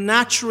doesn't come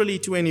naturally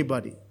to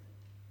anybody.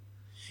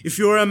 If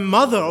you're a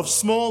mother of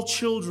small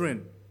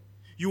children,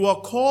 you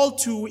are called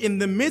to, in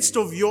the midst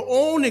of your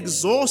own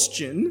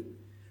exhaustion,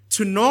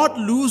 to not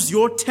lose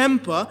your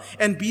temper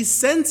and be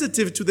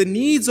sensitive to the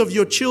needs of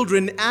your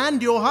children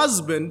and your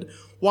husband,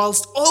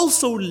 whilst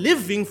also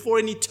living for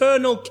an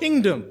eternal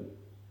kingdom.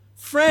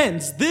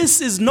 Friends, this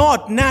is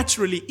not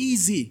naturally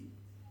easy.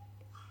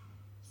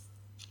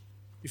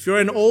 If you're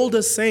an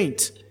older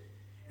saint,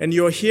 and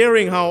you're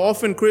hearing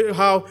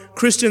how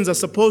Christians are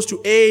supposed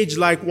to age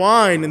like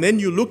wine, and then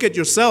you look at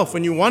yourself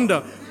and you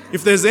wonder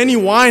if there's any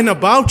wine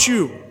about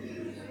you.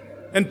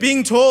 And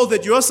being told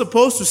that you're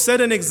supposed to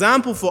set an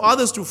example for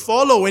others to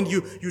follow, and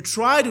you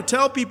try to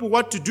tell people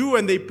what to do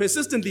and they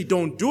persistently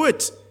don't do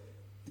it.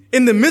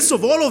 In the midst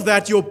of all of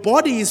that, your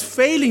body is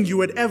failing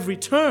you at every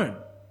turn.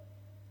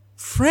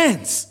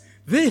 Friends,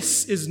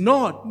 this is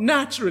not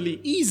naturally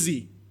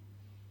easy.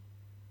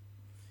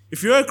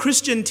 If you're a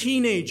Christian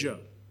teenager,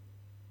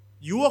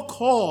 you are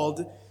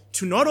called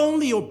to not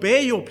only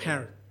obey your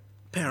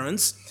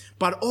parents,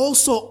 but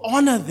also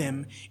honor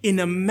them in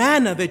a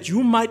manner that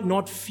you might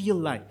not feel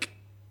like.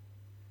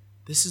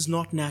 This is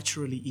not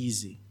naturally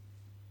easy.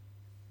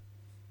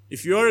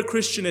 If you're a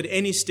Christian at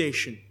any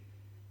station,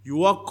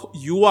 you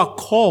are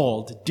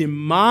called,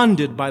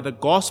 demanded by the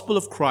gospel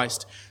of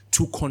Christ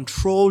to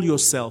control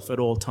yourself at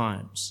all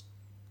times.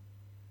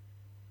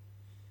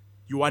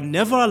 You are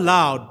never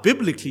allowed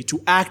biblically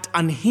to act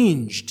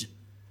unhinged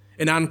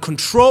and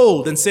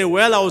uncontrolled and say,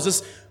 well, I was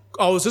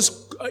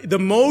just, the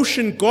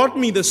motion got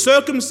me, the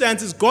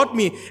circumstances got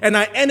me, and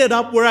I ended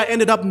up where I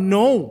ended up.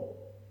 No.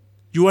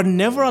 You are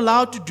never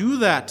allowed to do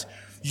that.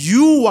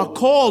 You are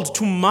called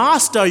to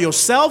master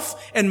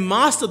yourself and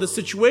master the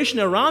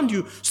situation around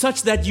you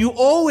such that you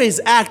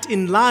always act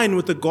in line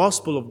with the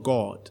gospel of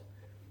God.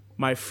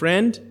 My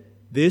friend,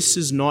 this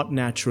is not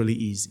naturally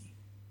easy.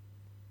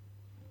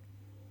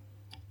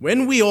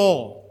 When we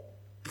all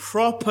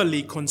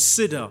properly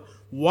consider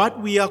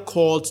what we are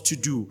called to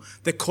do,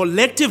 the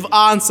collective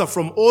answer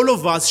from all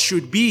of us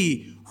should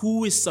be,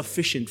 who is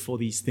sufficient for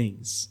these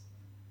things?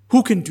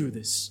 Who can do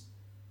this?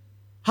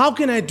 How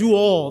can I do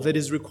all that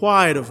is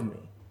required of me?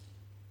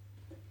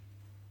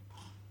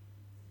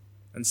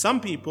 And some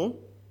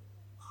people,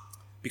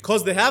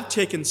 because they have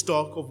taken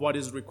stock of what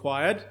is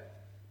required,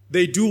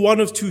 they do one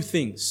of two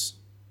things.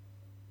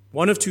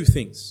 One of two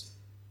things.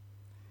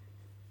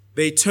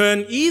 They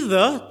turn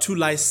either to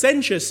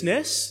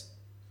licentiousness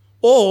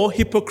or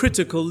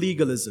hypocritical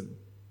legalism.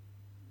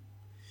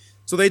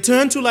 So they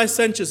turn to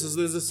licentiousness.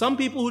 There's some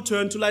people who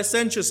turn to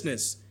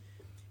licentiousness.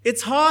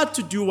 It's hard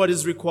to do what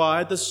is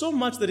required. There's so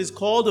much that is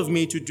called of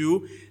me to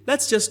do.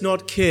 Let's just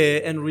not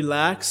care and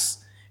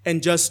relax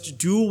and just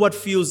do what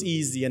feels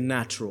easy and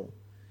natural.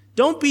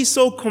 Don't be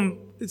so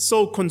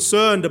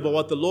concerned about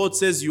what the Lord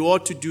says you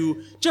ought to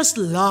do. Just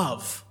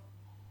love.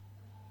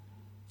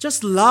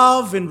 Just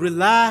love and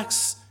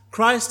relax.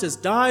 Christ has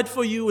died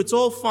for you. It's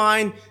all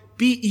fine.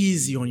 Be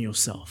easy on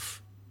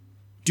yourself.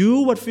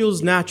 Do what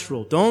feels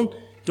natural.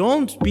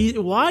 Don't be,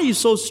 why are you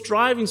so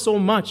striving so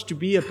much to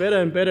be a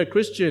better and better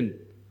Christian?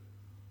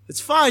 It's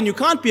fine. You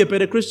can't be a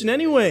better Christian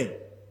anyway.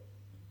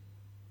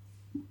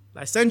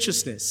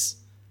 Licentiousness.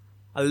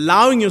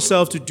 Allowing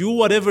yourself to do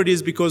whatever it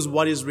is because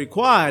what is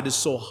required is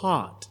so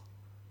hard.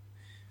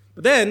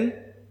 But then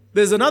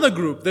there's another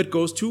group that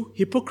goes to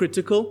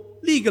hypocritical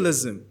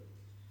legalism.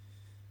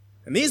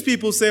 And these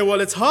people say, well,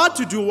 it's hard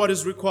to do what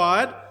is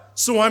required,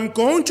 so I'm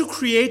going to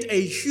create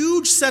a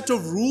huge set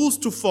of rules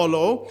to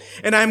follow,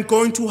 and I'm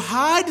going to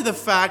hide the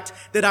fact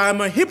that I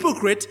am a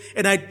hypocrite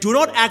and I do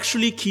not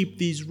actually keep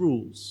these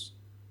rules.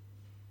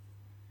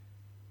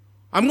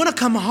 I'm going to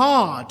come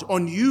hard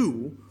on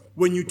you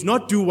when you do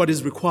not do what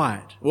is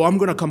required. Or I'm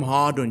going to come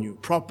hard on you,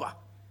 proper.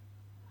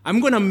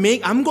 I'm going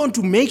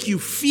to make you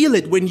feel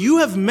it. When you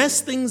have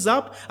messed things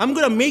up, I'm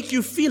going to make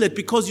you feel it,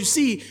 because you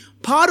see,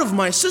 part of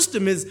my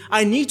system is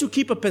I need to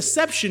keep a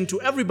perception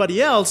to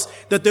everybody else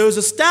that there is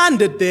a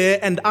standard there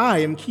and I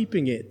am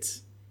keeping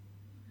it.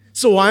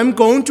 So I'm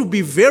going to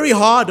be very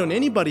hard on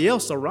anybody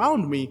else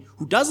around me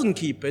who doesn't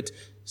keep it,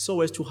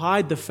 so as to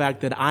hide the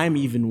fact that I'm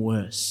even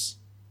worse.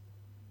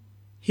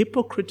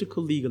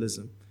 Hypocritical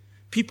legalism.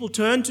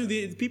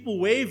 People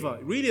waver.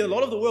 Really, a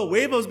lot of the world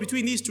wavers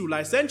between these two.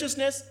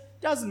 Licentiousness,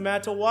 doesn't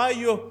matter. Why are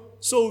you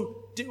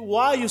so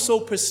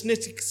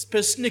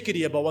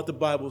persnickety about what the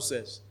Bible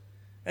says?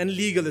 And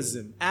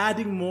legalism,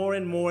 adding more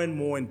and more and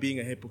more and being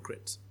a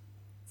hypocrite.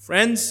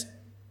 Friends,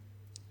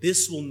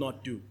 this will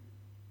not do.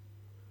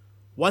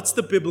 What's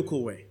the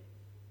biblical way?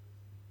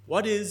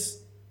 What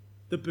is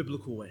the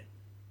biblical way?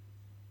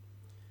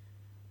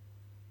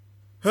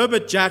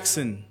 Herbert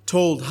Jackson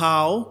told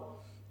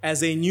how,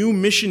 as a new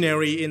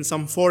missionary in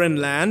some foreign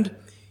land,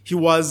 he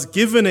was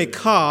given a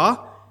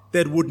car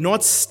that would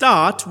not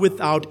start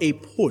without a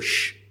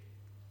push.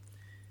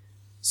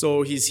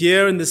 So he's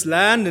here in this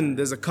land and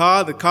there's a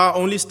car. The car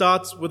only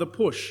starts with a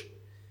push.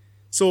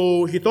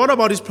 So he thought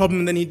about his problem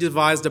and then he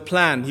devised a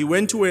plan. He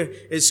went to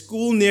a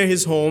school near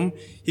his home.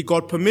 He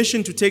got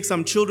permission to take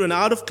some children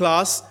out of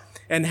class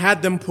and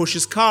had them push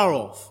his car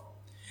off.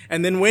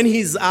 And then when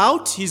he's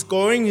out, he's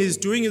doing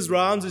his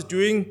rounds, he's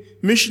doing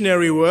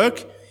missionary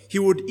work. He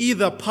would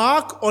either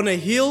park on a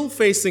hill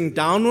facing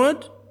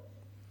downward,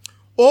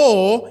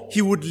 or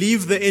he would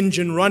leave the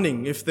engine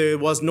running if there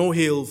was no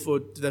hill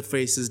that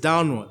faces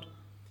downward.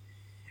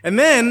 And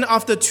then,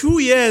 after 2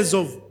 years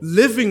of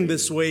living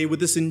this way with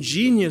this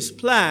ingenious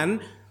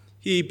plan,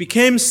 he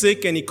became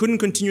sick and he couldn't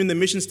continue in the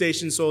mission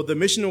station, so the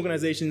mission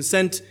organization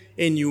sent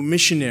a new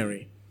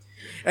missionary.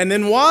 And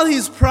then while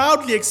he's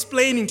proudly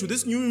explaining to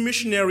this new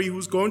missionary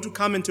who's going to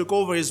come and take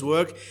over his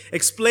work,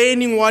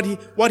 explaining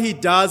what he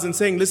does and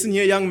saying, listen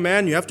here, young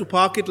man, you have to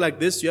park it like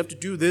this, you have to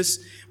do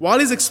this. While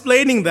he's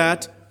explaining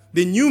that,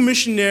 the new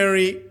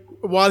missionary,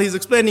 while he's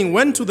explaining,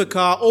 went to the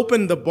car,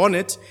 opened the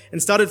bonnet,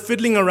 and started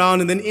fiddling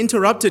around, and then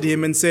interrupted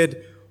him and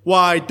said,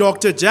 why,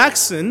 Dr.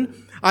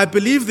 Jackson, I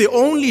believe the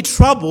only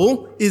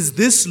trouble is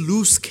this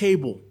loose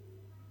cable.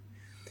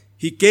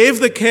 He gave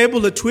the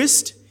cable a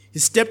twist, he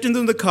stepped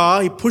into the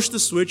car, he pushed the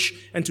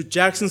switch, and to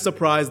Jackson's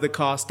surprise, the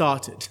car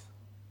started.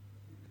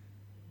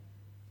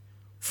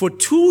 For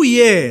 2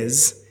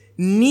 years,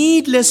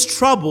 needless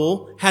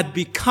trouble had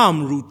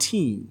become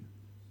routine.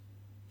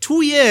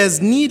 2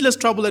 years, needless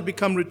trouble had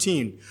become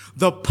routine.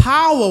 The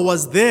power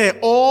was there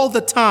all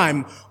the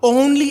time.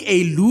 Only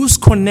a loose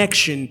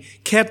connection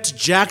kept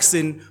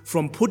Jackson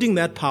from putting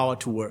that power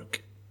to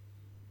work.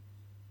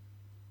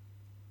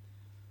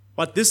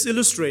 What this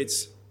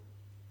illustrates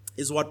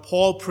is what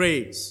Paul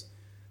prays,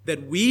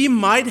 that we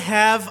might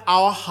have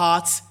our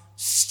hearts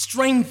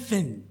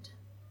strengthened,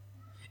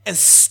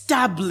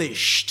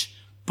 established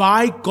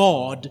by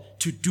God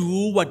to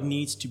do what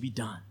needs to be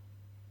done.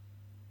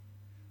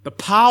 The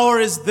power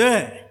is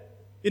there.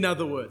 In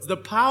other words, the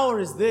power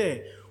is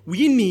there.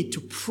 We need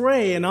to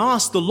pray and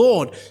ask the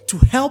Lord to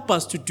help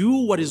us to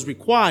do what is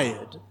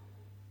required,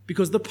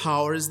 because the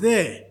power is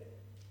there.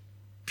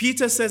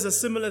 Peter says a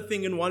similar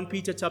thing in 1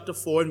 Peter chapter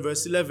 4 and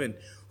verse 11.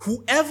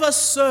 Whoever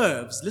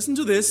serves, listen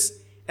to this,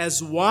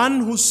 as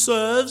one who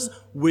serves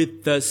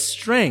with the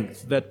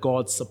strength that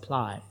God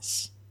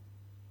supplies.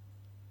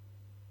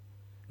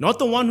 Not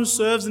the one who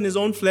serves in his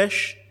own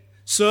flesh,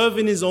 serves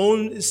in his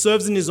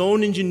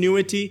own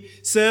ingenuity,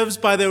 serves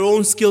by their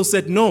own skill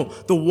set. No,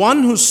 the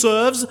one who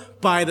serves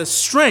by the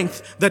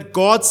strength that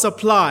God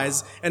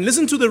supplies. And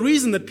listen to the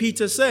reason that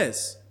Peter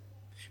says.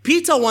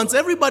 Peter wants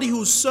everybody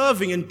who's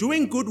serving and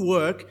doing good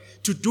work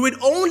to do it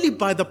only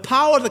by the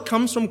power that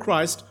comes from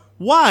Christ.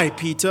 Why,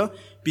 Peter?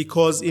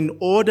 Because in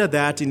order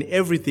that in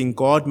everything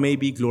God may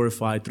be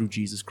glorified through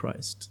Jesus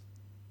Christ.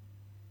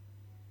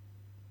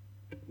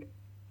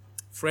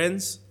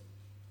 Friends,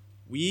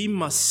 we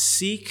must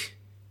seek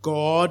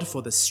God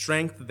for the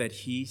strength that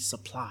He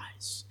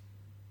supplies.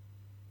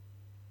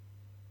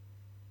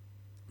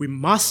 We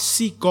must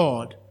seek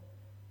God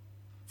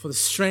for the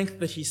strength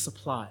that He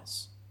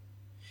supplies.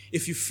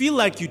 If you feel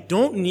like you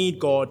don't need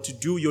God to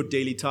do your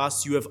daily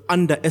tasks, you have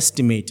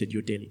underestimated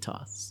your daily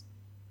tasks.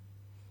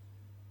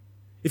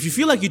 If you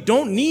feel like you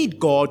don't need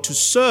God to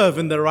serve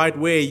in the right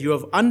way, you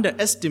have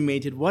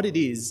underestimated what it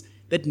is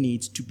that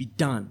needs to be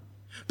done.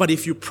 But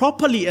if you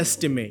properly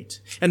estimate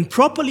and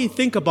properly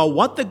think about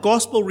what the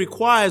gospel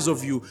requires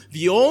of you,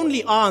 the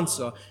only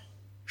answer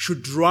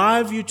should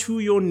drive you to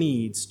your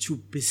needs, to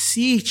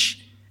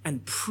beseech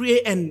and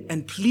pray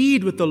and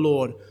plead with the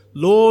Lord,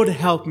 Lord,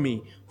 help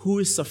me, who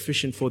is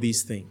sufficient for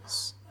these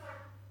things.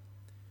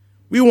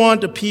 We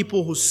want a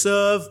people who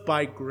serve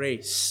by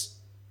grace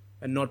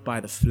and not by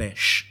the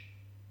flesh.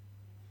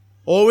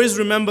 Always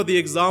remember the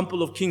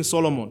example of King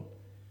Solomon.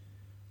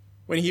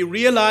 When he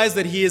realized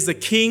that he is the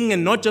king,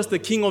 and not just the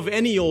king of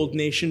any old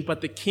nation,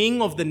 but the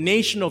king of the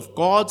nation of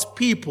God's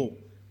people,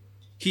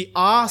 he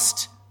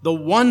asked the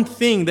one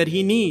thing that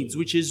he needs,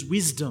 which is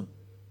wisdom.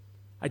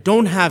 I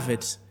don't have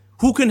it.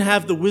 Who can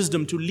have the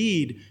wisdom to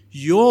lead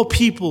your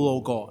people,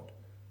 O God?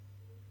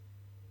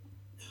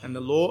 And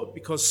the Lord,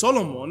 because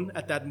Solomon,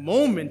 at that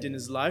moment in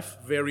his life,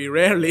 very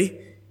rarely,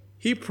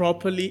 he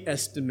properly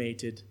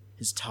estimated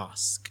his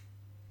task.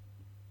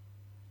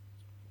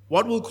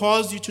 What will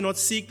cause you to not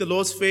seek the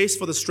Lord's face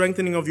for the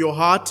strengthening of your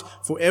heart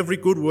for every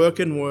good work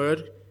and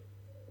word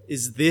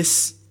is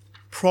this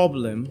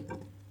problem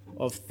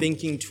of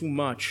thinking too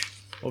much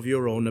of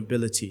your own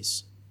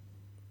abilities.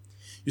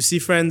 You see,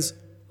 friends,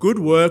 good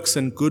works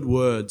and good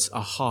words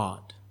are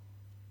hard.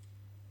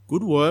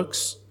 Good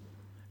works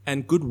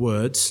and good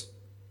words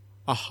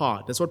are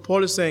hard. That's what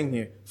Paul is saying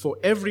here. For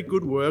every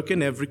good work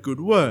and every good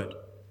word.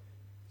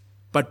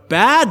 But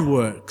bad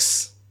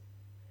works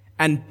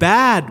and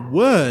bad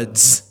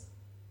words,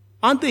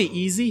 aren't they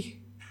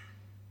easy?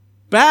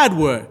 Bad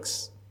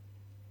works.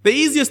 The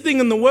easiest thing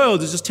in the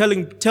world is just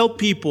tell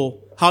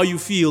people how you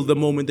feel the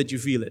moment that you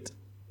feel it.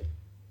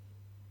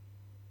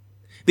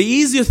 The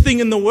easiest thing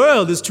in the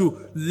world is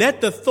to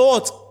let the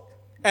thoughts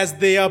as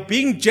they are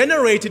being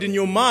generated in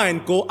your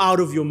mind go out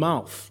of your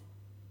mouth.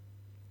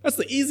 That's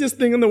the easiest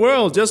thing in the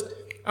world.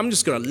 I'm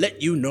just going to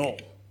let you know.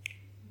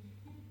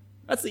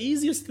 That's the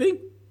easiest thing.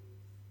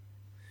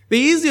 The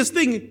easiest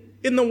thing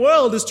in the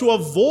world is to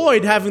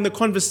avoid having the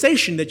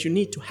conversation that you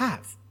need to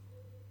have.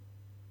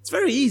 It's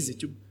very easy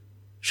to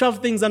shove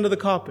things under the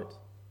carpet.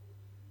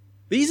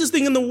 The easiest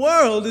thing in the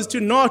world is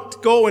to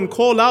not go and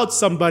call out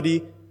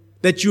somebody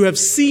that you have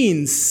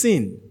seen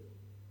sin.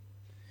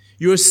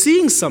 You are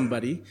seeing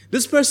somebody,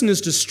 this person is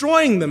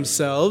destroying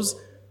themselves,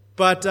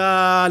 but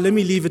let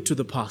me leave it to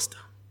the pastor.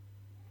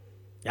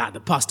 Yeah, the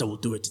pastor will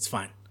do it, it's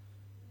fine.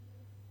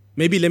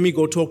 Maybe let me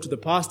go talk to the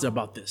pastor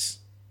about this.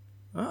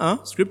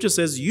 Scripture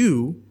says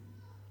you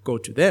go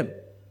to them.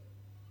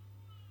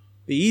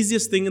 The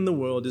easiest thing in the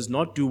world is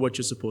not do what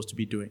you're supposed to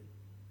be doing.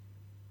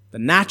 The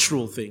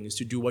natural thing is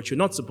to do what you're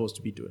not supposed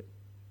to be doing.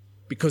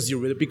 Because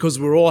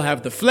we all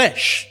have the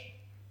flesh.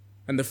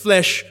 And the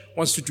flesh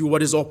wants to do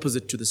what is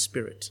opposite to the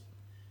Spirit.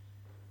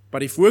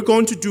 But if we're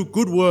going to do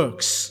good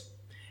works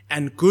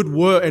and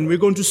we're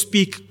going to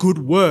speak good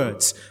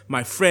words,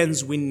 my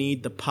friends, we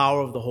need the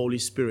power of the Holy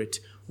Spirit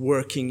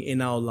working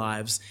in our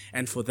lives.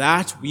 And for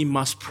that, we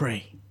must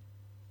pray.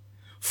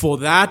 For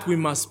that, we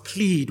must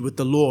plead with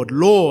the Lord.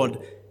 Lord,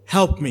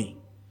 help me,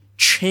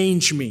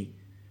 change me,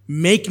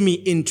 make me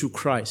into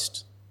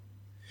Christ.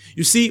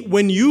 You see,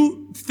 when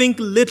you think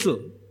little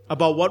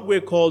about what we're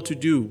called to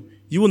do,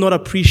 you will not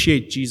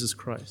appreciate Jesus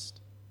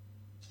Christ.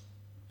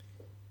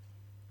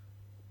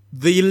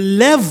 The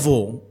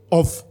level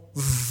of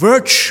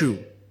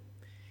virtue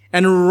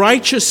and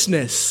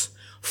righteousness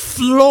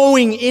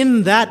flowing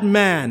in that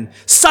man,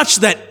 such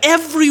that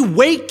every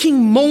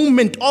waking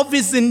moment of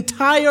his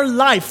entire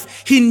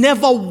life, he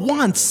never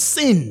once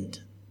sinned.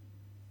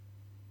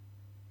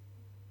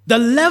 The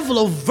level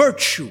of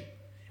virtue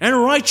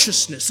and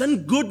righteousness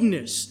and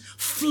goodness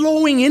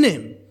flowing in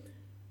him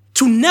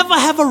to never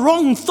have a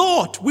wrong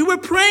thought. We were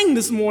praying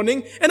this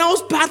morning and I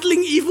was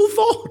battling evil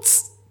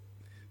thoughts.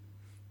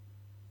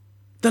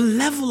 The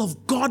level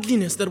of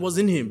godliness that was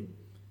in him.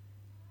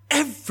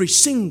 Every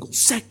single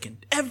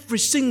second, every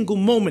single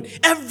moment,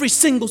 every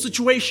single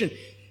situation,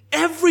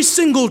 every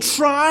single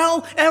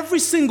trial, every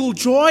single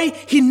joy,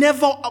 he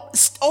never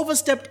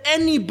overstepped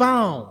any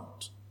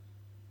bound.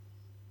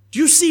 Do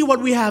you see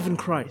what we have in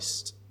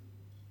Christ?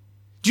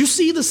 Do you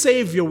see the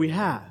Savior we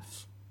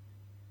have?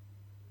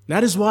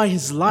 That is why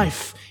his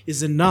life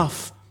is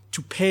enough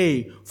to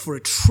pay for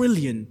 1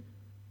 trillion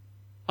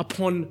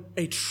upon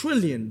 1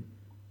 trillion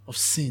of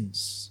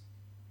sins.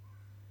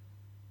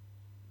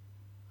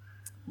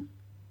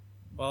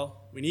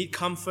 Well, we need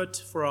comfort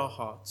for our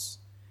hearts,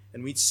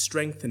 and we need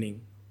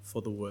strengthening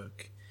for the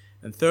work.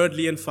 And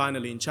thirdly and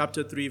finally, in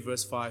chapter 3,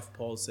 verse 5,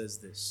 Paul says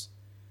this: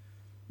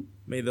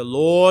 May the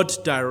Lord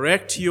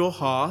direct your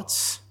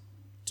hearts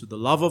to the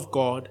love of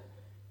God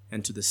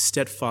and to the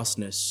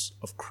steadfastness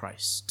of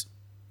Christ.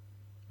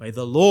 May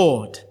the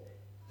Lord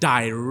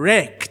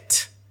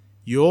direct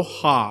your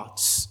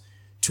hearts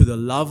to the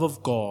love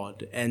of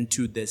God and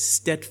to the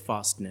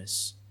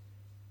steadfastness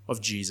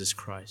of Jesus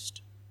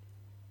Christ.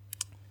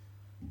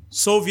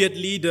 Soviet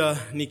leader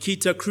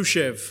Nikita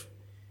Khrushchev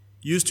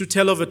used to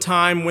tell of a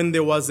time when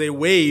there was a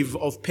wave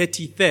of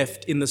petty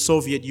theft in the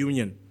Soviet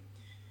Union.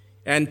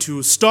 And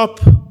to stop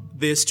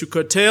this, to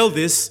curtail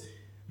this,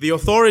 the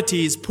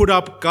authorities put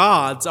up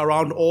guards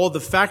around all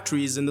the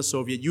factories in the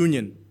Soviet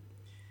Union.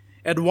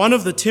 At one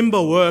of the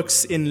timber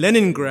works in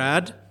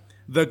Leningrad,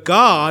 the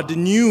guard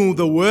knew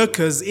the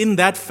workers in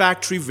that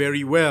factory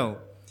very well.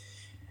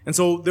 And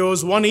so there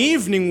was one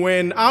evening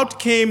when out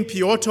came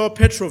Pyotr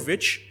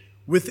Petrovich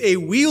with a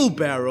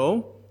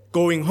wheelbarrow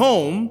going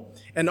home,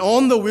 and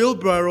on the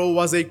wheelbarrow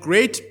was a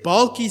great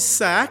bulky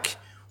sack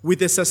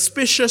with a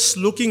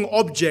suspicious-looking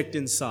object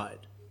inside.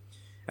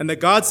 And the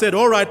guard said,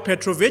 "All right,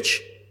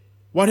 Petrovich,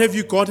 what have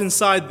you got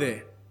inside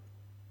there?"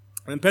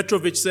 And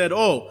Petrovich said,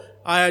 "Oh,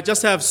 I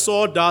just have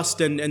sawdust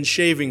and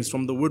shavings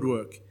from the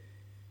woodwork."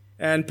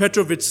 And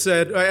Petrovich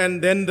said,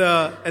 and then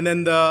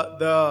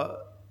the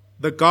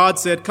guard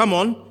said, "Come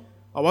on,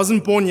 I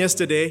wasn't born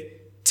yesterday.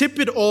 Tip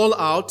it all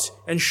out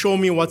and show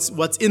me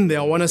what's in there.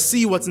 I want to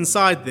see what's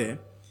inside there."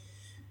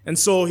 And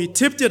so he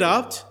tipped it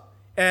out,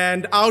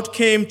 and out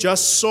came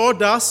just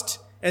sawdust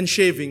and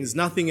shavings,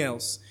 nothing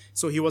else.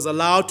 So he was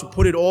allowed to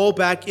put it all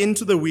back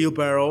into the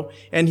wheelbarrow,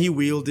 and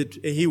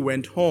he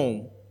went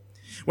home.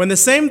 When the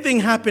same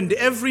thing happened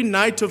every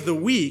night of the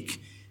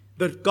week,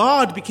 the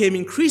guard became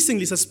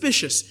increasingly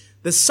suspicious.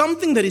 There's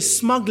something that he's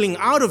smuggling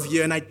out of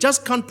here, and I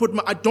just can't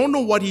I don't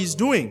know what he's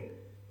doing.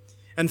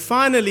 And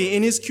finally,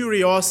 in his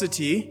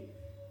curiosity,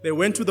 they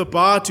went to the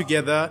bar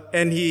together,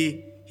 and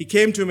he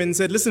came to him and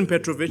said, "Listen,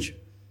 Petrovich,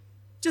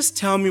 just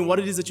tell me what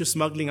it is that you're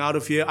smuggling out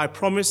of here. I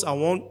promise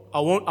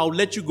I'll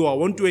let you go. I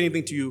won't do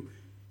anything to you.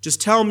 Just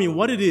tell me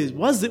what it is.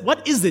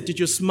 What is it that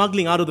you're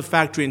smuggling out of the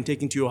factory and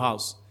taking to your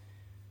house?"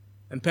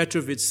 And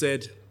Petrovich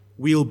said,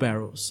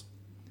 "Wheelbarrows.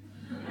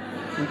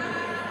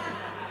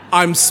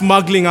 I'm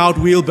smuggling out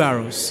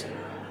wheelbarrows."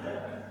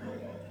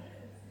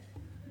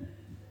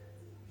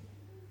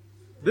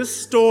 This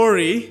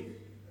story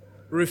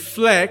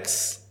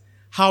reflects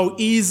how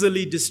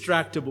easily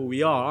distractible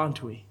we are,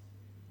 aren't we?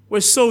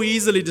 We're so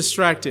easily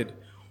distracted.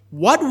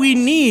 What we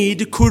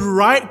need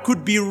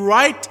could be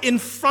right in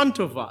front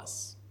of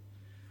us.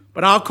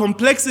 But our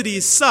complexity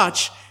is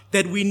such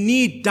that we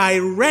need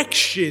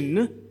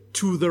direction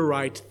to the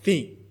right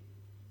thing.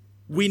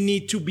 We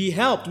need to be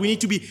helped. We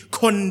need to be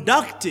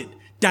conducted,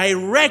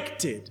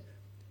 directed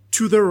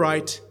to the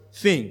right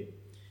thing.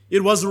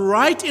 It was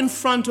right in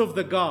front of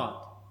the guard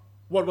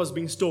what was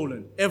being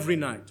stolen every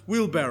night,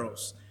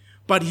 wheelbarrows.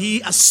 But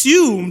he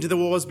assumed that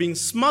what was being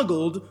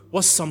smuggled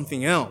was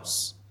something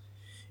else.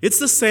 It's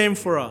the same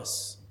for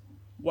us.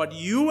 What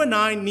you and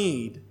I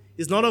need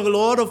is not a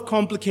lot of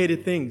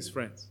complicated things,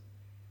 friends.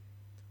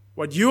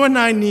 What you and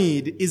I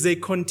need is a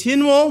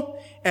continual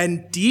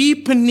and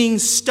deepening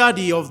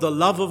study of the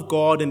love of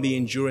God and the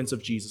endurance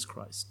of Jesus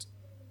Christ.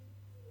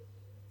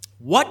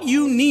 What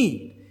you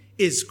need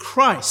is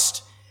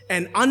Christ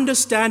and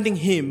understanding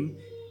Him,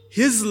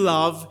 His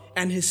love,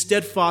 and His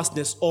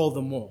steadfastness all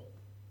the more.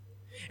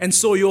 And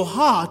so your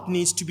heart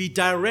needs to be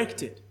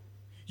directed.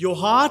 Your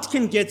heart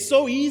can get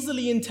so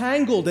easily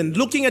entangled and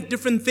looking at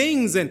different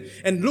things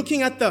and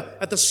looking at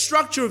the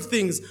structure of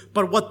things.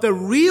 But what the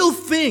real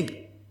thing,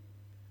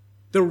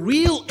 the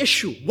real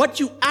issue, what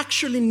you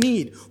actually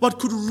need, what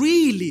could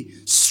really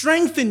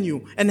strengthen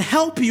you and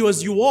help you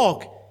as you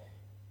walk,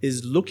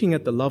 is looking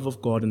at the love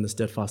of God and the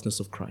steadfastness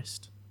of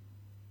Christ.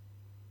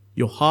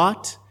 Your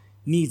heart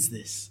needs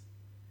this.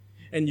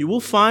 And you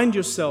will find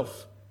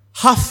yourself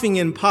huffing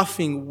and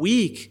puffing,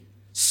 weak,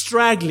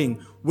 straggling,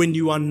 when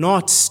you are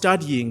not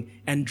studying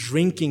and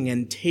drinking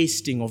and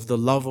tasting of the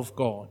love of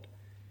God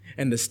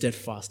and the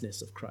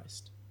steadfastness of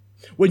Christ.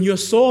 When you're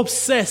so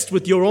obsessed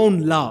with your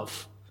own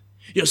love,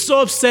 you're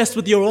so obsessed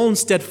with your own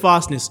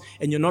steadfastness,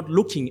 and you're not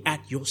looking at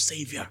your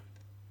Savior.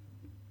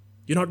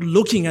 You're not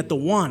looking at the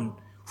one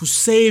who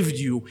saved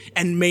you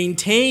and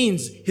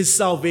maintains His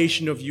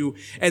salvation of you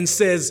and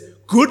says,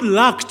 "Good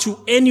luck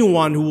to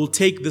anyone who will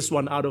take this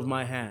one out of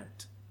my hand."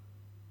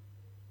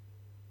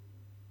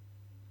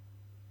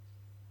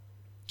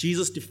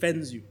 Jesus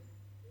defends you.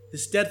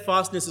 His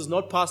steadfastness is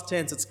not past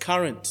tense, it's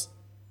current.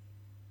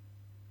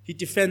 He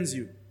defends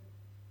you.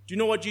 Do you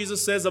know what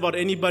Jesus says about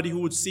anybody who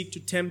would seek to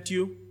tempt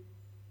you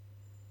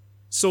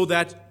so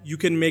that you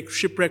can make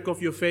shipwreck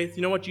of your faith?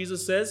 You know what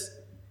Jesus says?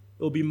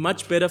 It will be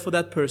much better for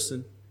that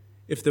person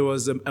if there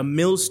was a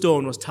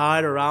millstone was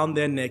tied around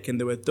their neck and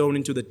they were thrown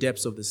into the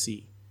depths of the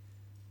sea,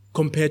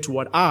 compared to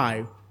what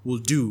I will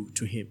do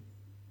to him.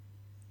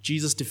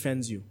 Jesus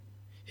defends you.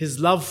 His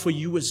love for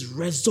you is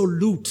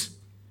resolute.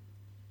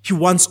 He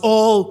wants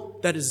all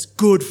that is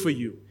good for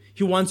you.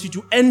 He wants you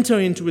to enter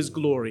into His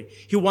glory.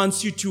 He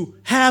wants you to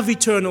have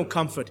eternal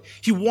comfort.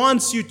 He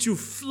wants you to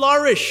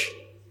flourish.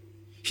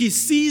 He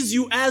sees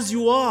you as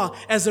you are,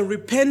 as a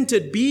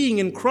repented being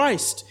in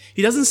Christ.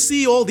 He doesn't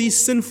see all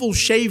these sinful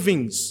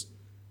shavings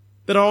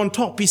that are on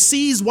top. He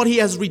sees what He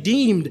has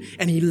redeemed,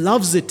 and He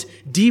loves it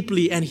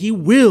deeply, and He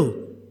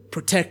will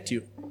protect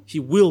you. He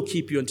will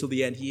keep you until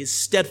the end. He is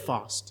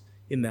steadfast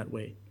in that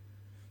way.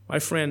 My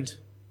friend,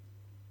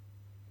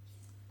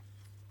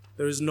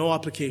 there is no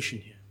application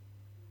here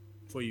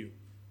for you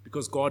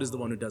because God is the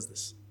one who does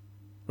this,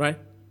 right?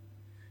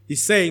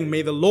 He's saying,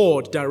 may the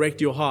Lord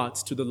direct your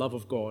hearts to the love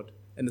of God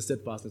and the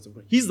steadfastness of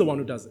God. He's the one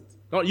who does it,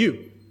 not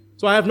you.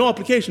 So I have no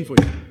application for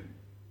you.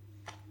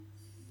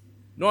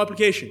 No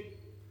application.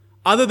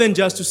 Other than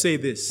just to say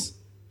this,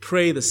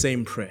 pray the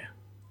same prayer.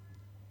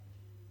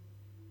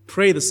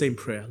 Pray the same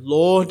prayer.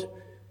 Lord,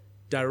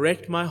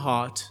 direct my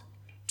heart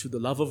to the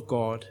love of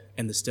God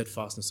and the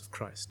steadfastness of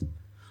Christ.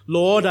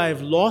 Lord, I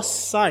have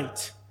lost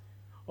sight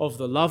of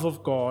the love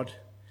of God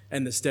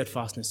and the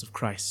steadfastness of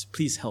Christ.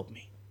 Please help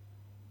me.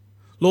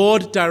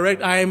 Lord,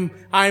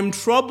 I'm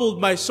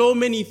troubled by so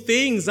many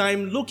things.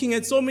 I'm looking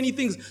at so many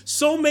things.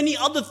 So many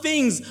other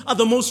things are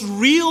the most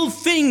real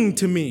thing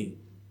to me.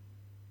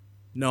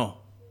 No,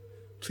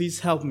 please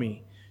help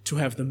me to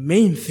have the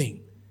main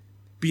thing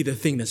be the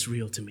thing that's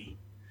real to me.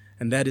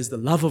 And that is the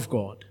love of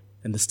God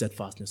and the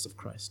steadfastness of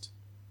Christ.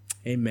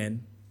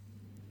 Amen.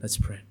 Let's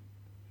pray.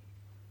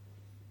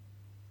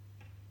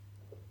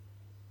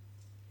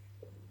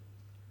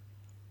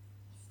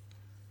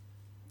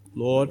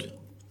 Lord,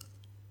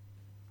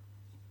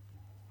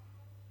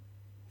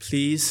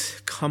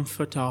 please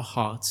comfort our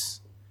hearts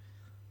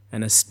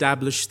and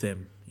establish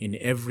them in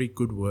every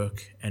good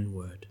work and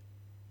word.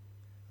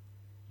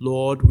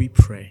 Lord, we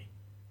pray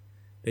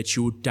that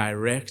you would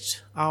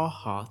direct our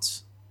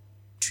hearts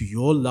to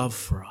your love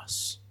for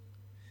us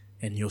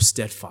and your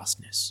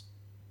steadfastness.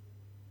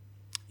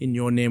 In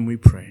your name we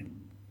pray.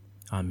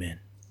 Amen.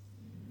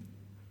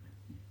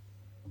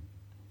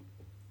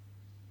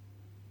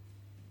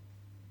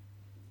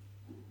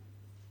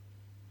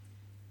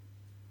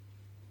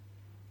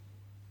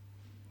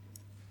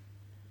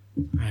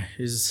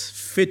 It is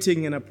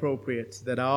fitting and appropriate that our